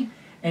movie,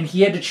 and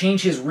he had to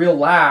change his real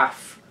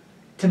laugh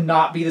to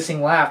not be the same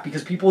laugh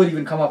because people would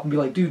even come up and be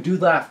like, dude, do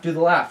the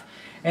laugh.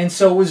 And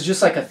so it was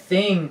just like a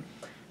thing.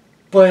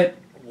 But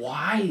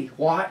why?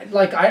 Why?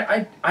 Like,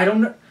 I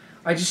don't know.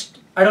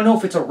 I don't know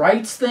if it's a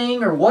rights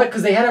thing or what,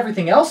 because they had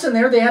everything else in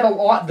there. They had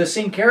the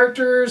same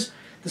characters,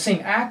 the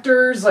same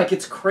actors. Like,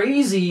 it's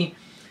crazy.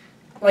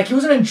 Like, it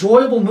was an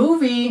enjoyable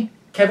movie.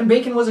 Kevin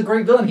Bacon was a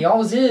great villain. He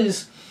always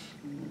is.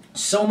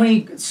 So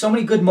many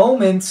good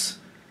moments.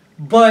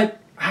 But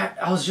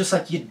I was just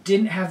like, you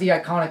didn't have the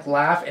iconic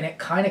laugh, and it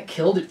kind of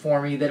killed it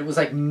for me that it was,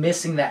 like,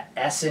 missing that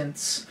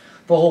essence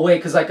the whole way.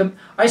 Because, like,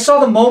 I saw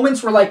the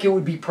moments where, like, it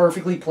would be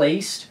perfectly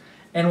placed,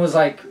 and it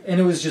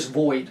was just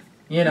void,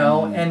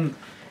 And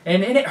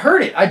it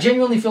hurt it. I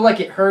genuinely feel like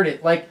it hurt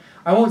it. Like,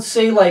 I won't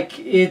say, like,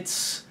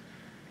 it's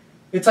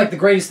like the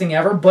greatest thing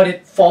ever, but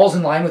it falls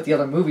in line with the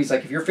other movies.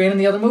 Like, if you're a fan of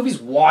the other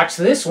movies, watch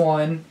this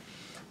one.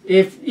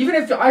 I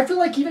feel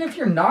like even if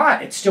you're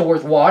not, it's still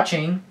worth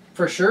watching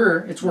for sure.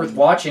 It's worth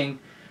watching.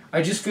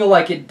 I just feel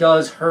like it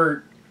does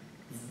hurt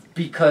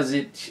because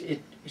it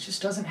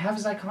just doesn't have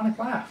his iconic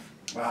laugh.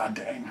 Ah,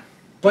 dang.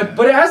 But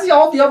it has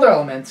all the other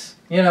elements.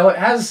 It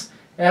has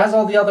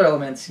all the other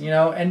elements.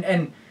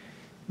 And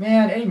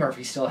man, Eddie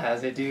Murphy still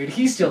has it, dude.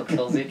 He still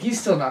kills it. He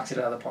still knocks it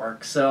out of the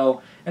park.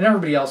 So, and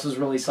everybody else was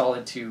really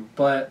solid too.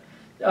 But,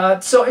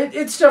 so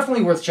it's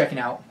definitely worth checking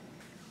out.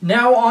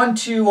 Now on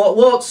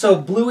to, so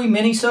Bluey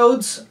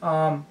Minisodes.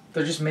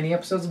 They're just mini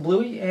episodes of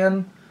Bluey,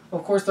 and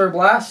of course they're a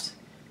blast,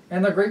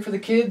 and they're great for the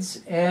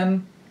kids.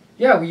 And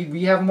yeah,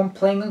 we have them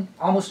playing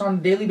almost on a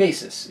daily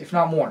basis, if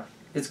not more.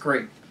 It's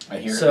great. I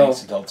hear it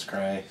makes adults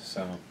cry.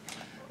 So.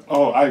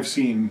 Oh, I've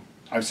seen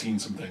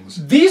some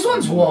things. These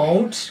ones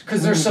won't,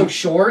 because they're so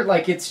short.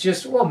 Like, it's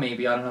just,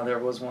 maybe, I don't know, there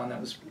was one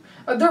that was...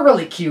 they're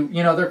really cute,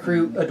 they're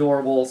cute,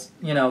 adorable.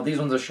 These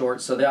ones are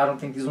short, so I don't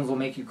think these ones will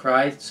make you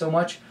cry so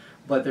much,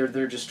 but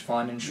they're just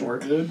fun and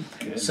short. Good.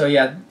 So,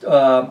 yeah,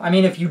 I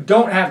mean, if you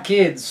don't have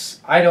kids,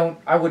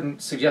 I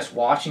wouldn't suggest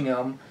watching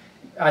them.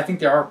 I think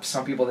there are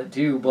some people that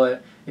do,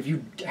 but if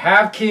you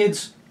have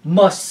kids,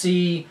 must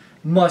see,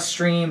 must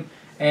stream,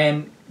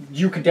 and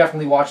you could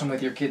definitely watch them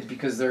with your kids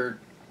because they're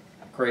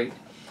great.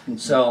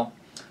 So,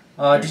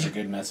 there's a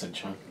good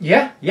message, huh?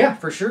 Yeah,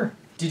 for sure.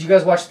 Did you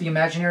guys watch the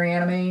Imaginary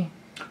Anime?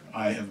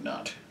 I have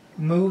not.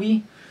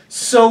 Movie?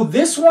 So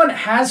this one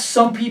has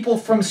some people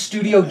from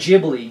Studio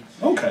Ghibli.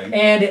 Okay.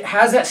 And it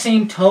has that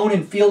same tone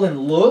and feel and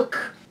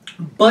look,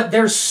 but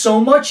there's so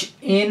much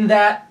in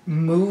that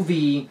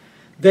movie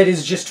that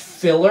is just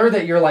filler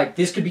that you're like,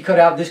 this could be cut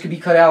out, this could be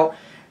cut out.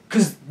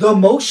 Because the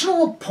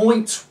emotional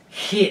points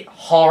hit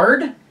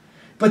hard,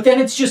 but then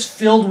it's just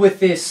filled with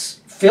this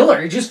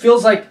filler. It just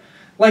feels like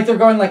they're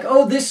going like,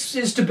 oh, this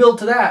is to build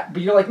to that.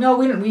 But you're like, no,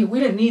 we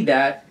didn't need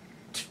that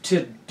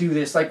to do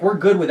this. Like, we're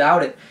good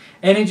without it.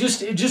 And it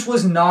just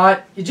was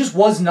not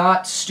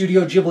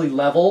Studio Ghibli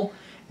level.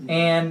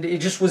 And it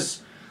just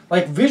was,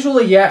 like,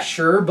 visually, yeah,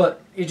 sure,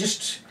 but it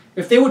just,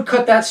 if they would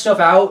cut that stuff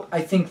out,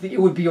 I think that it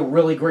would be a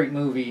really great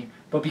movie.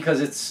 But because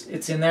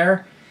it's in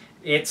there,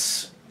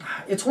 it's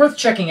worth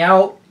checking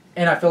out.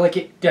 And I feel like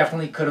it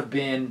definitely could have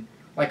been,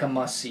 like, a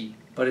must-see.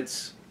 But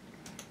it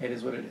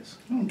is what it is.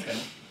 Okay.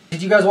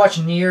 Did you guys watch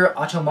NieR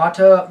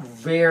Automata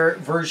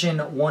version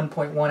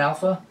 1.1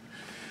 alpha?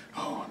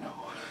 Oh, no.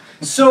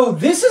 So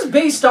this is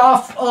based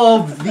off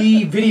of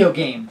the video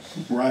game.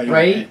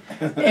 Right?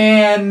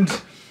 And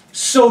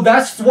so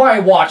that's why I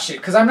watched it.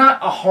 Because I'm not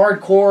a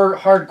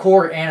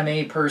hardcore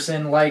anime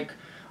person like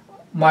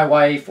my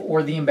wife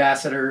or the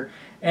Ambassador.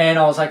 And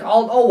I was like,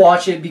 I'll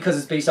watch it because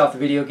it's based off the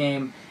video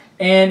game.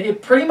 And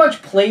it pretty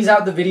much plays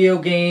out the video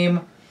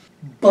game,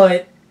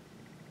 but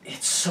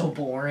it's so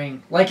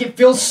boring. Like, it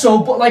feels so...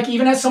 Like,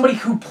 even as somebody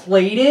who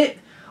played it,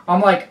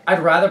 I'm like, I'd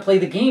rather play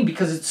the game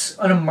because it's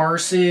an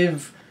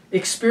immersive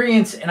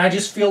experience, and I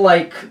just feel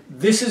like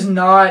this is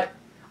not...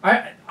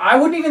 I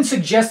wouldn't even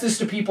suggest this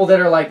to people that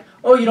are like,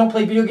 oh, you don't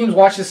play video games,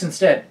 watch this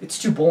instead. It's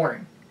too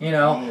boring, you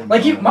know? Oh,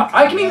 like, no,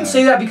 I can even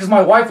say that because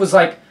my wife was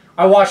like,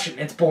 I watched it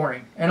and it's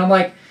boring. And I'm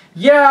like,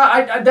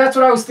 yeah, that's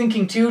what I was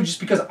thinking too, just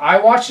because I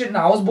watched it and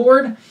I was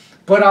bored.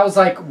 But I was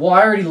like, well,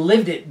 I already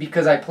lived it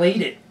because I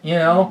played it, you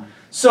know?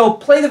 So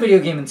play the video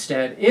game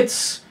instead.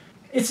 It's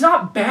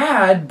not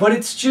bad, but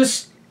it's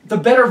just the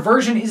better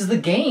version is the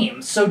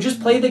game. So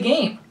just play the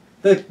game.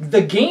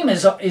 The game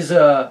is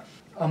a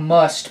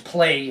must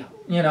play.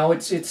 You know,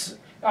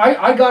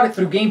 I got it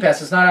through Game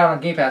Pass. It's not out on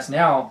Game Pass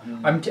now.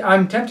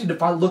 I'm tempted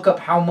to look up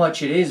how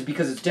much it is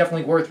because it's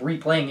definitely worth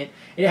replaying it.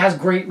 It has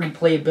great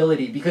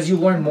replayability because you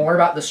learn more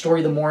about the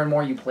story the more and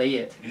more you play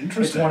it.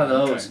 Interesting. It's one of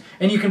those. Okay.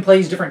 And you can play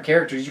as different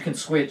characters. You can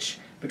switch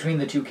between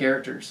the two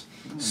characters.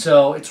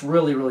 So it's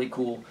really, really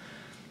cool.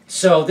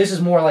 So this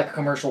is more like a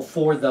commercial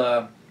for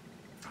the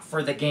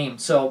game.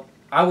 So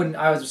I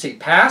would say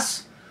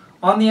pass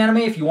on the anime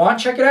if you want,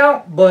 check it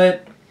out,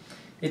 but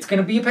it's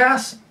gonna be a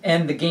pass,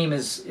 and the game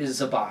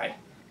is a buy.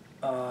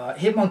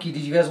 Hitmonkey, did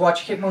you guys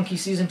watch Hitmonkey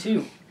Season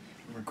 2?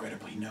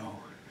 Regrettably, no.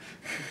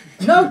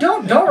 No,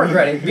 don't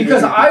regret it,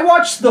 because I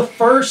watched the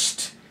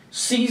first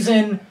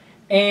season,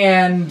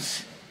 and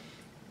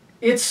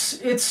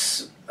it's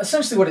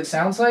essentially what it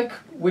sounds like,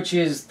 which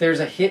is there's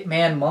a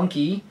hitman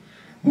monkey,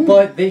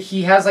 but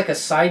he has like a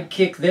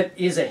sidekick that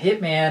is a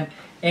hitman,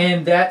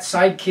 and that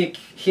sidekick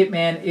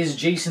hitman is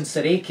Jason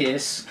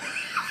Sudeikis,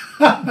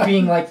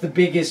 being like the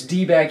biggest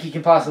D-bag he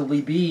can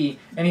possibly be,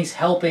 and he's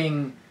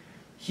helping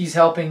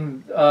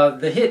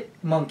the hit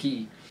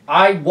monkey.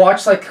 I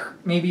watched like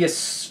maybe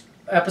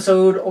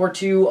episode or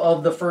two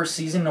of the first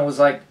season, and I was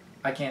like,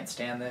 I can't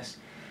stand this.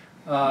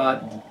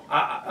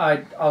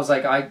 I was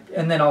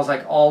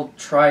like, I'll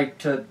try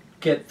to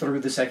get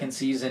through the second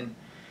season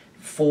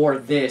for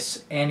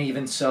this, and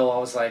even so, I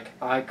was like,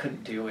 I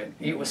couldn't do it.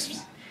 It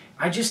was,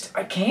 I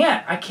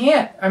can't.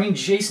 I mean,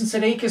 Jason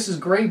Sudeikis is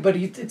great, but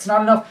it's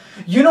not enough.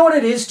 You know what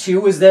it is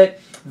too, is that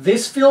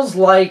this feels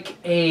like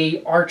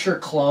a Archer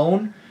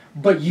clone,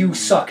 but you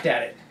sucked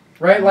at it,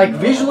 right? Like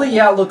visually,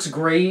 yeah, it looks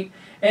great,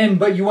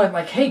 but you went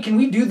like, hey, can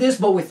we do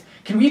this?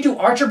 Can we do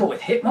Archer but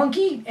with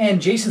Hitmonkey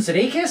and Jason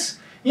Sudeikis?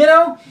 You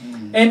know,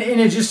 and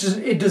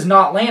it does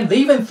not land. They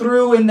even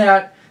threw in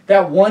that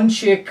one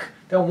chick,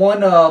 that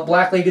one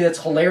black lady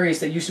that's hilarious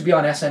that used to be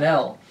on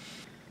SNL.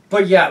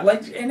 But yeah,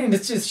 like, and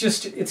it's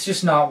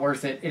just not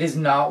worth it. It is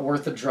not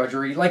worth the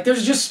drudgery. Like,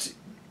 there's just,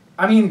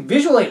 I mean,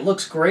 visually it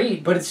looks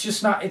great, but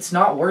it's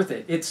not worth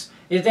it.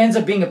 It ends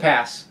up being a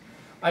pass.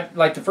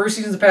 Like, the first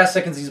season's a pass,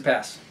 second season's a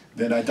pass.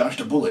 Then I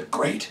dodged a bullet.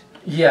 Great.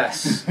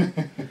 Yes.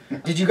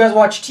 Did you guys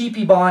watch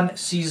TP Bond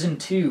Season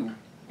 2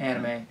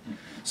 anime?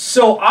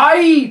 So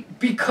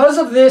because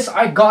of this,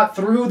 I got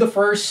through the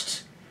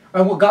first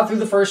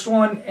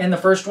one, and the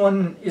first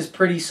one is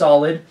pretty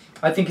solid.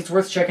 I think it's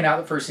worth checking out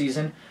the first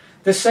season.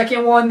 The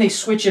second one, they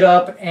switch it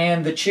up,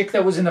 and the chick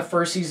that was in the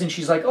first season,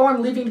 she's like, oh,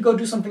 I'm leaving to go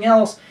do something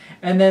else.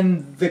 And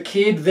then the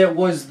kid that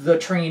was the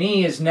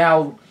trainee is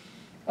now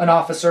an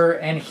officer,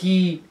 and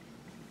he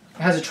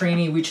has a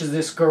trainee, which is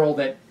this girl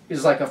that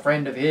is like a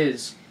friend of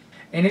his.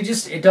 And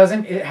it's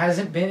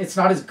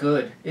not as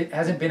good. It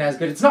hasn't been as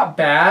good. It's not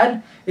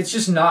bad. It's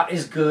just not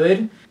as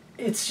good.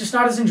 It's just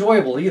not as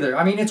enjoyable either.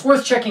 I mean, it's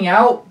worth checking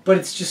out, but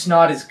it's just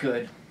not as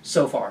good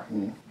so far.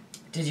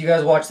 Did you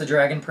guys watch The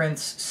Dragon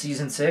Prince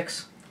Season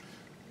 6?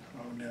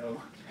 Oh,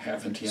 no.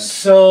 Haven't yet.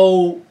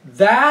 So,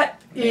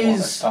 that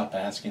is... Stop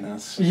asking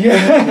us.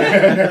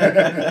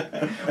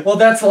 Yeah. Well,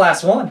 that's the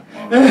last one.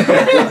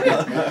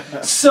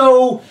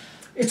 So,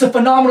 it's a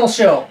phenomenal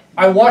show.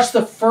 I watched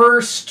the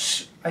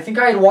first... I think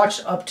I had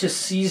watched up to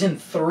Season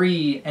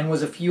 3 and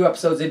was a few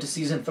episodes into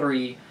Season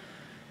 3.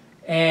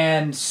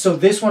 And so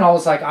this one I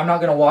was like, I'm not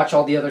going to watch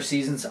all the other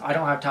seasons. I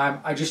don't have time.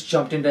 I just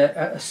jumped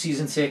into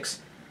Season 6.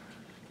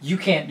 You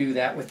can't do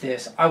that with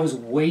this. I was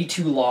way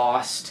too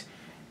lost.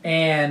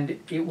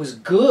 And it was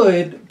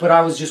good, but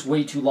I was just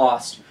way too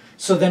lost.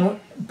 So then,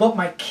 but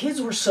my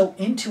kids were so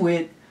into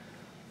it,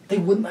 they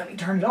wouldn't let me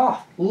turn it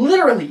off.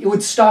 Literally, it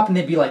would stop and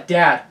they'd be like,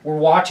 Dad, we're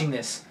watching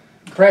this.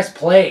 Press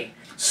play.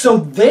 So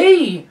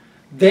they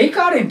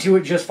got into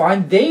it just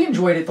fine. They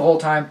enjoyed it the whole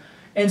time.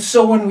 And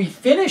so when we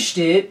finished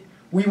it,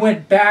 we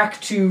went back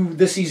to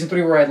the Season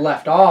 3 where I'd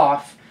left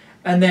off,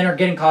 and then are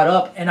getting caught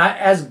up. And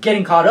as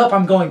getting caught up,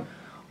 I'm going,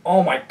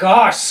 oh my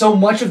gosh, so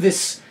much of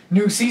this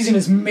new season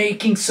is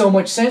making so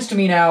much sense to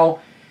me now.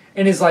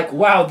 And is like,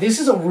 wow, this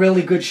is a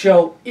really good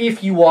show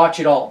if you watch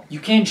it all. You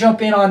can't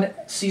jump in on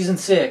Season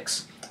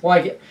 6.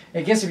 Well,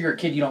 I guess if you're a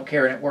kid, you don't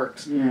care and it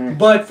works.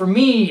 But for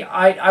me,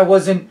 it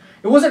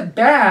wasn't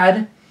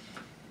bad,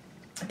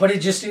 but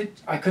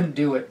I couldn't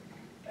do it.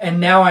 And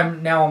now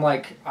I'm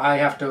like, I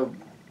have to,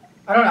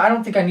 I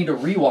don't think I need to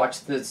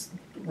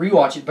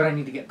rewatch it, but I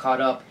need to get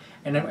caught up.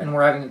 And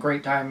we're having a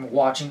great time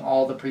watching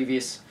all the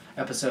previous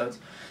episodes.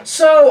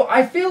 So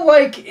I feel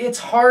like it's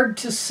hard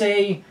to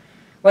say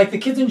like the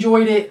kids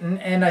enjoyed it,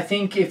 and I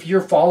think if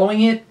you're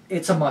following it,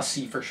 it's a must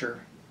see for sure.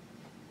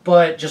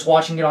 But just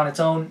watching it on its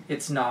own,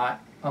 it's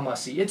not a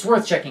must see. It's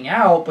worth checking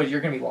out, but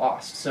you're gonna be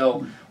lost.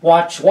 So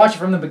watch it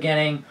from the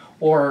beginning,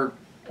 or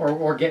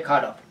get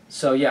caught up.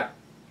 So yeah,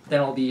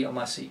 then it'll be a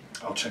must see.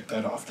 I'll check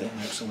that off then.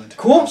 Excellent.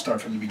 Cool. I'll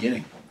start from the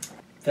beginning.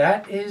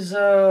 That is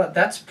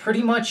that's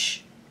pretty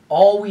much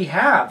all we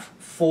have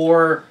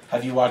for.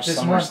 Have you watched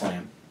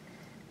SummerSlam?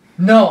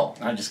 No.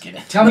 I'm just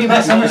kidding. Tell me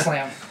about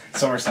SummerSlam.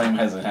 SummerSlam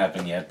hasn't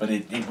happened yet, but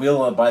it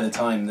will by the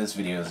time this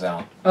video is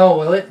out. Oh,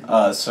 will it?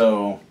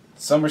 So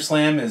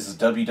SummerSlam is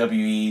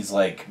WWE's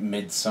like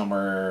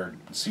midsummer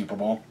Super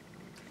Bowl.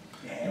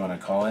 Yeah. You want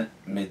to call it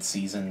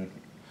mid-season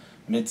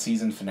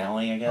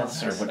finale, I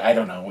guess, or what? I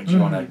don't know what you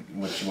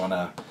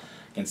wanna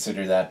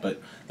consider that,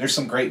 but there's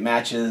some great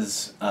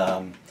matches.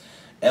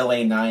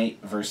 LA Knight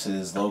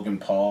versus Logan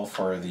Paul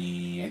for the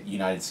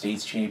United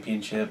States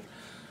Championship,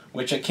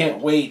 which I can't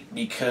wait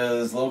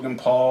because Logan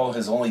Paul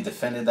has only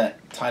defended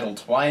that title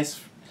twice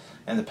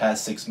in the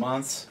past 6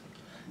 months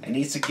and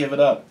needs to give it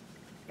up.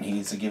 He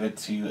needs to give it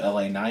to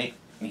LA Knight.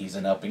 He's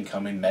an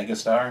up-and-coming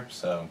megastar,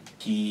 so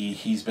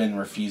he's been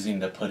refusing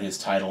to put his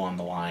title on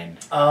the line.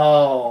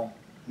 Oh.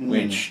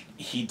 Which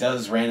he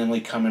does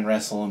randomly come and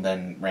wrestle and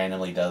then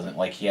randomly doesn't.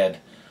 Like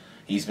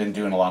he's been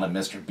doing a lot of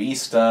Mr.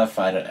 Beast stuff.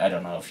 I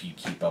don't know if you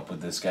keep up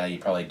with this guy. You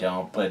probably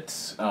don't,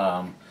 but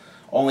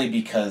only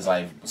because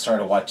I've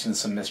started watching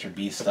some Mr.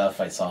 Beast stuff.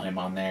 I saw him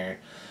on there.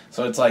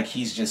 So it's like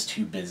he's just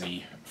too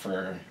busy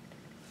for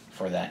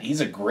that.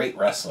 He's a great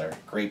wrestler,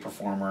 great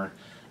performer,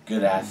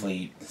 good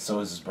athlete.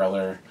 So is his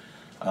brother.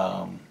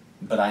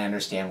 But I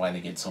understand why they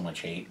get so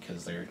much hate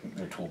because they're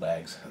tool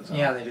bags. So.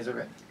 Yeah, they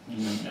deserve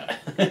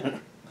it.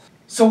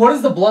 So what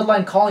is the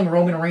Bloodline calling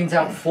Roman Reigns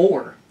out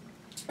for?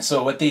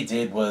 So what they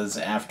did was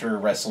after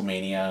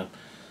WrestleMania,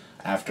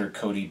 after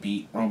Cody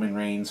beat Roman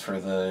Reigns for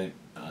the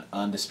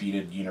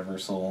undisputed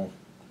Universal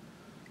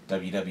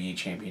WWE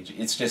Championship.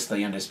 It's just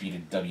the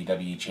undisputed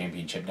WWE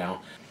Championship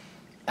now.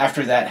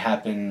 After that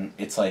happened,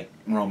 it's like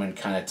Roman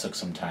kind of took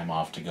some time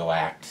off to go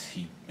act.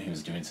 He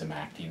was doing some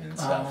acting and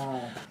stuff.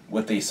 Oh.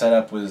 What they set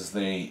up was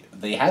they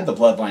had the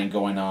Bloodline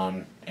going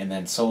on, and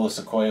then Solo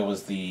Sikoa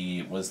was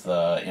the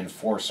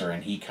enforcer,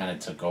 and he kind of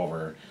took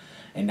over.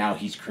 And now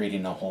he's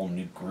creating a whole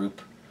new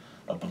group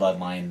of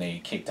Bloodline. They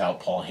kicked out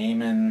Paul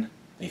Heyman.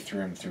 They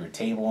threw him through a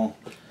table.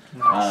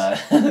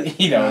 Nice.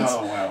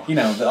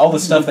 All the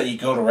stuff that you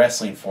go to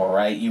wrestling for,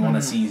 right? You want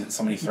to see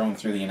somebody thrown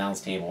through the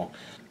announce table.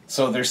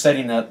 So they're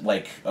setting up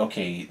like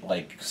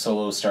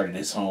Solo started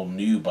his whole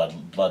new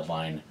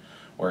bloodline,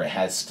 where it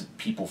has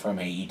people from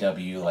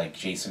AEW like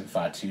Jacob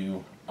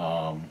Fatu,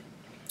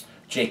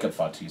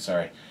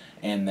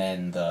 and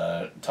then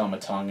the Tama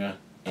Tonga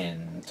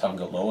and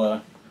Tonga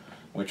Loa,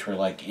 which were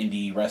like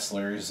indie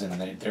wrestlers,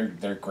 and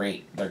they're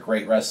great. They're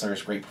great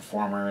wrestlers, great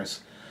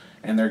performers,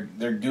 and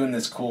they're doing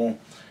this cool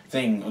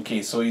thing.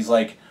 Okay, so he's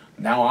like,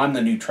 now I'm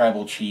the new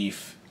tribal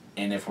chief,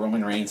 and if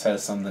Roman Reigns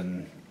has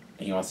something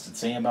he wants to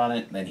say about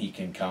it, then he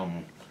can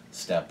come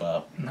step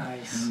up.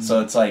 Nice.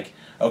 So it's like,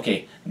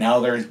 okay,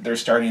 now they're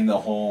starting the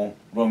whole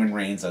Roman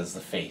Reigns as the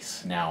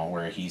face now,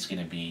 where he's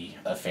going to be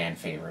a fan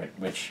favorite,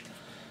 which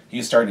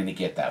he's starting to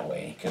get that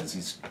way because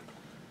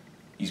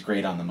he's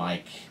great on the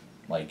mic,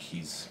 like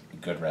he's a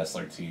good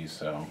wrestler too.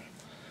 So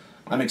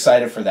I'm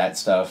excited for that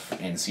stuff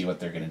and see what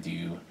they're going to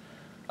do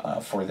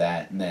for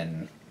that, and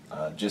then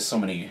just so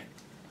many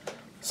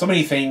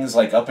things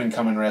like up and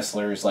coming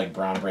wrestlers like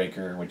Braun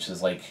Breaker, which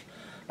is like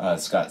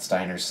Scott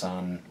Steiner's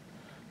son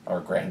or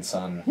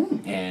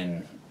grandson,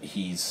 and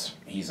he's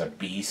a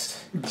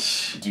beast.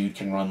 Dude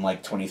can run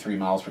like 23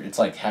 miles per. It's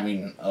like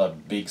having a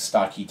big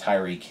stocky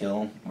Tyreek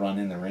Hill run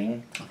in the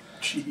ring.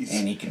 Jeez.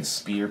 And he can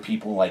spear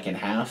people like in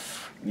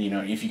half. You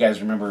know, if you guys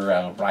remember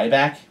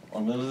Ryback,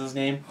 what was his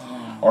name?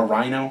 Or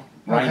Rhino.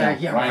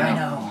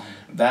 Rhino.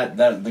 That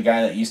the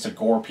guy that used to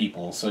gore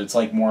people. So it's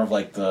like more of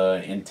like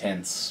the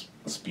intense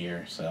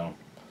spear. So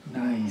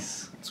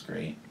nice. It's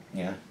great.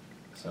 Yeah.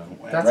 So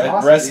that's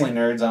awesome, wrestling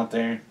nerds out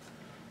there,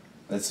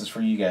 this is for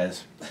you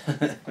guys.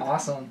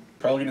 Awesome.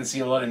 Probably gonna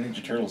see a lot of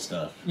Ninja Turtle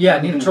stuff. Yeah,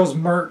 Ninja Turtles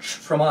merch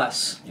from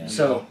us. Yeah,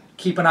 so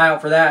keep an eye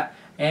out for that.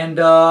 And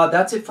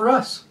that's it for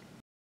us.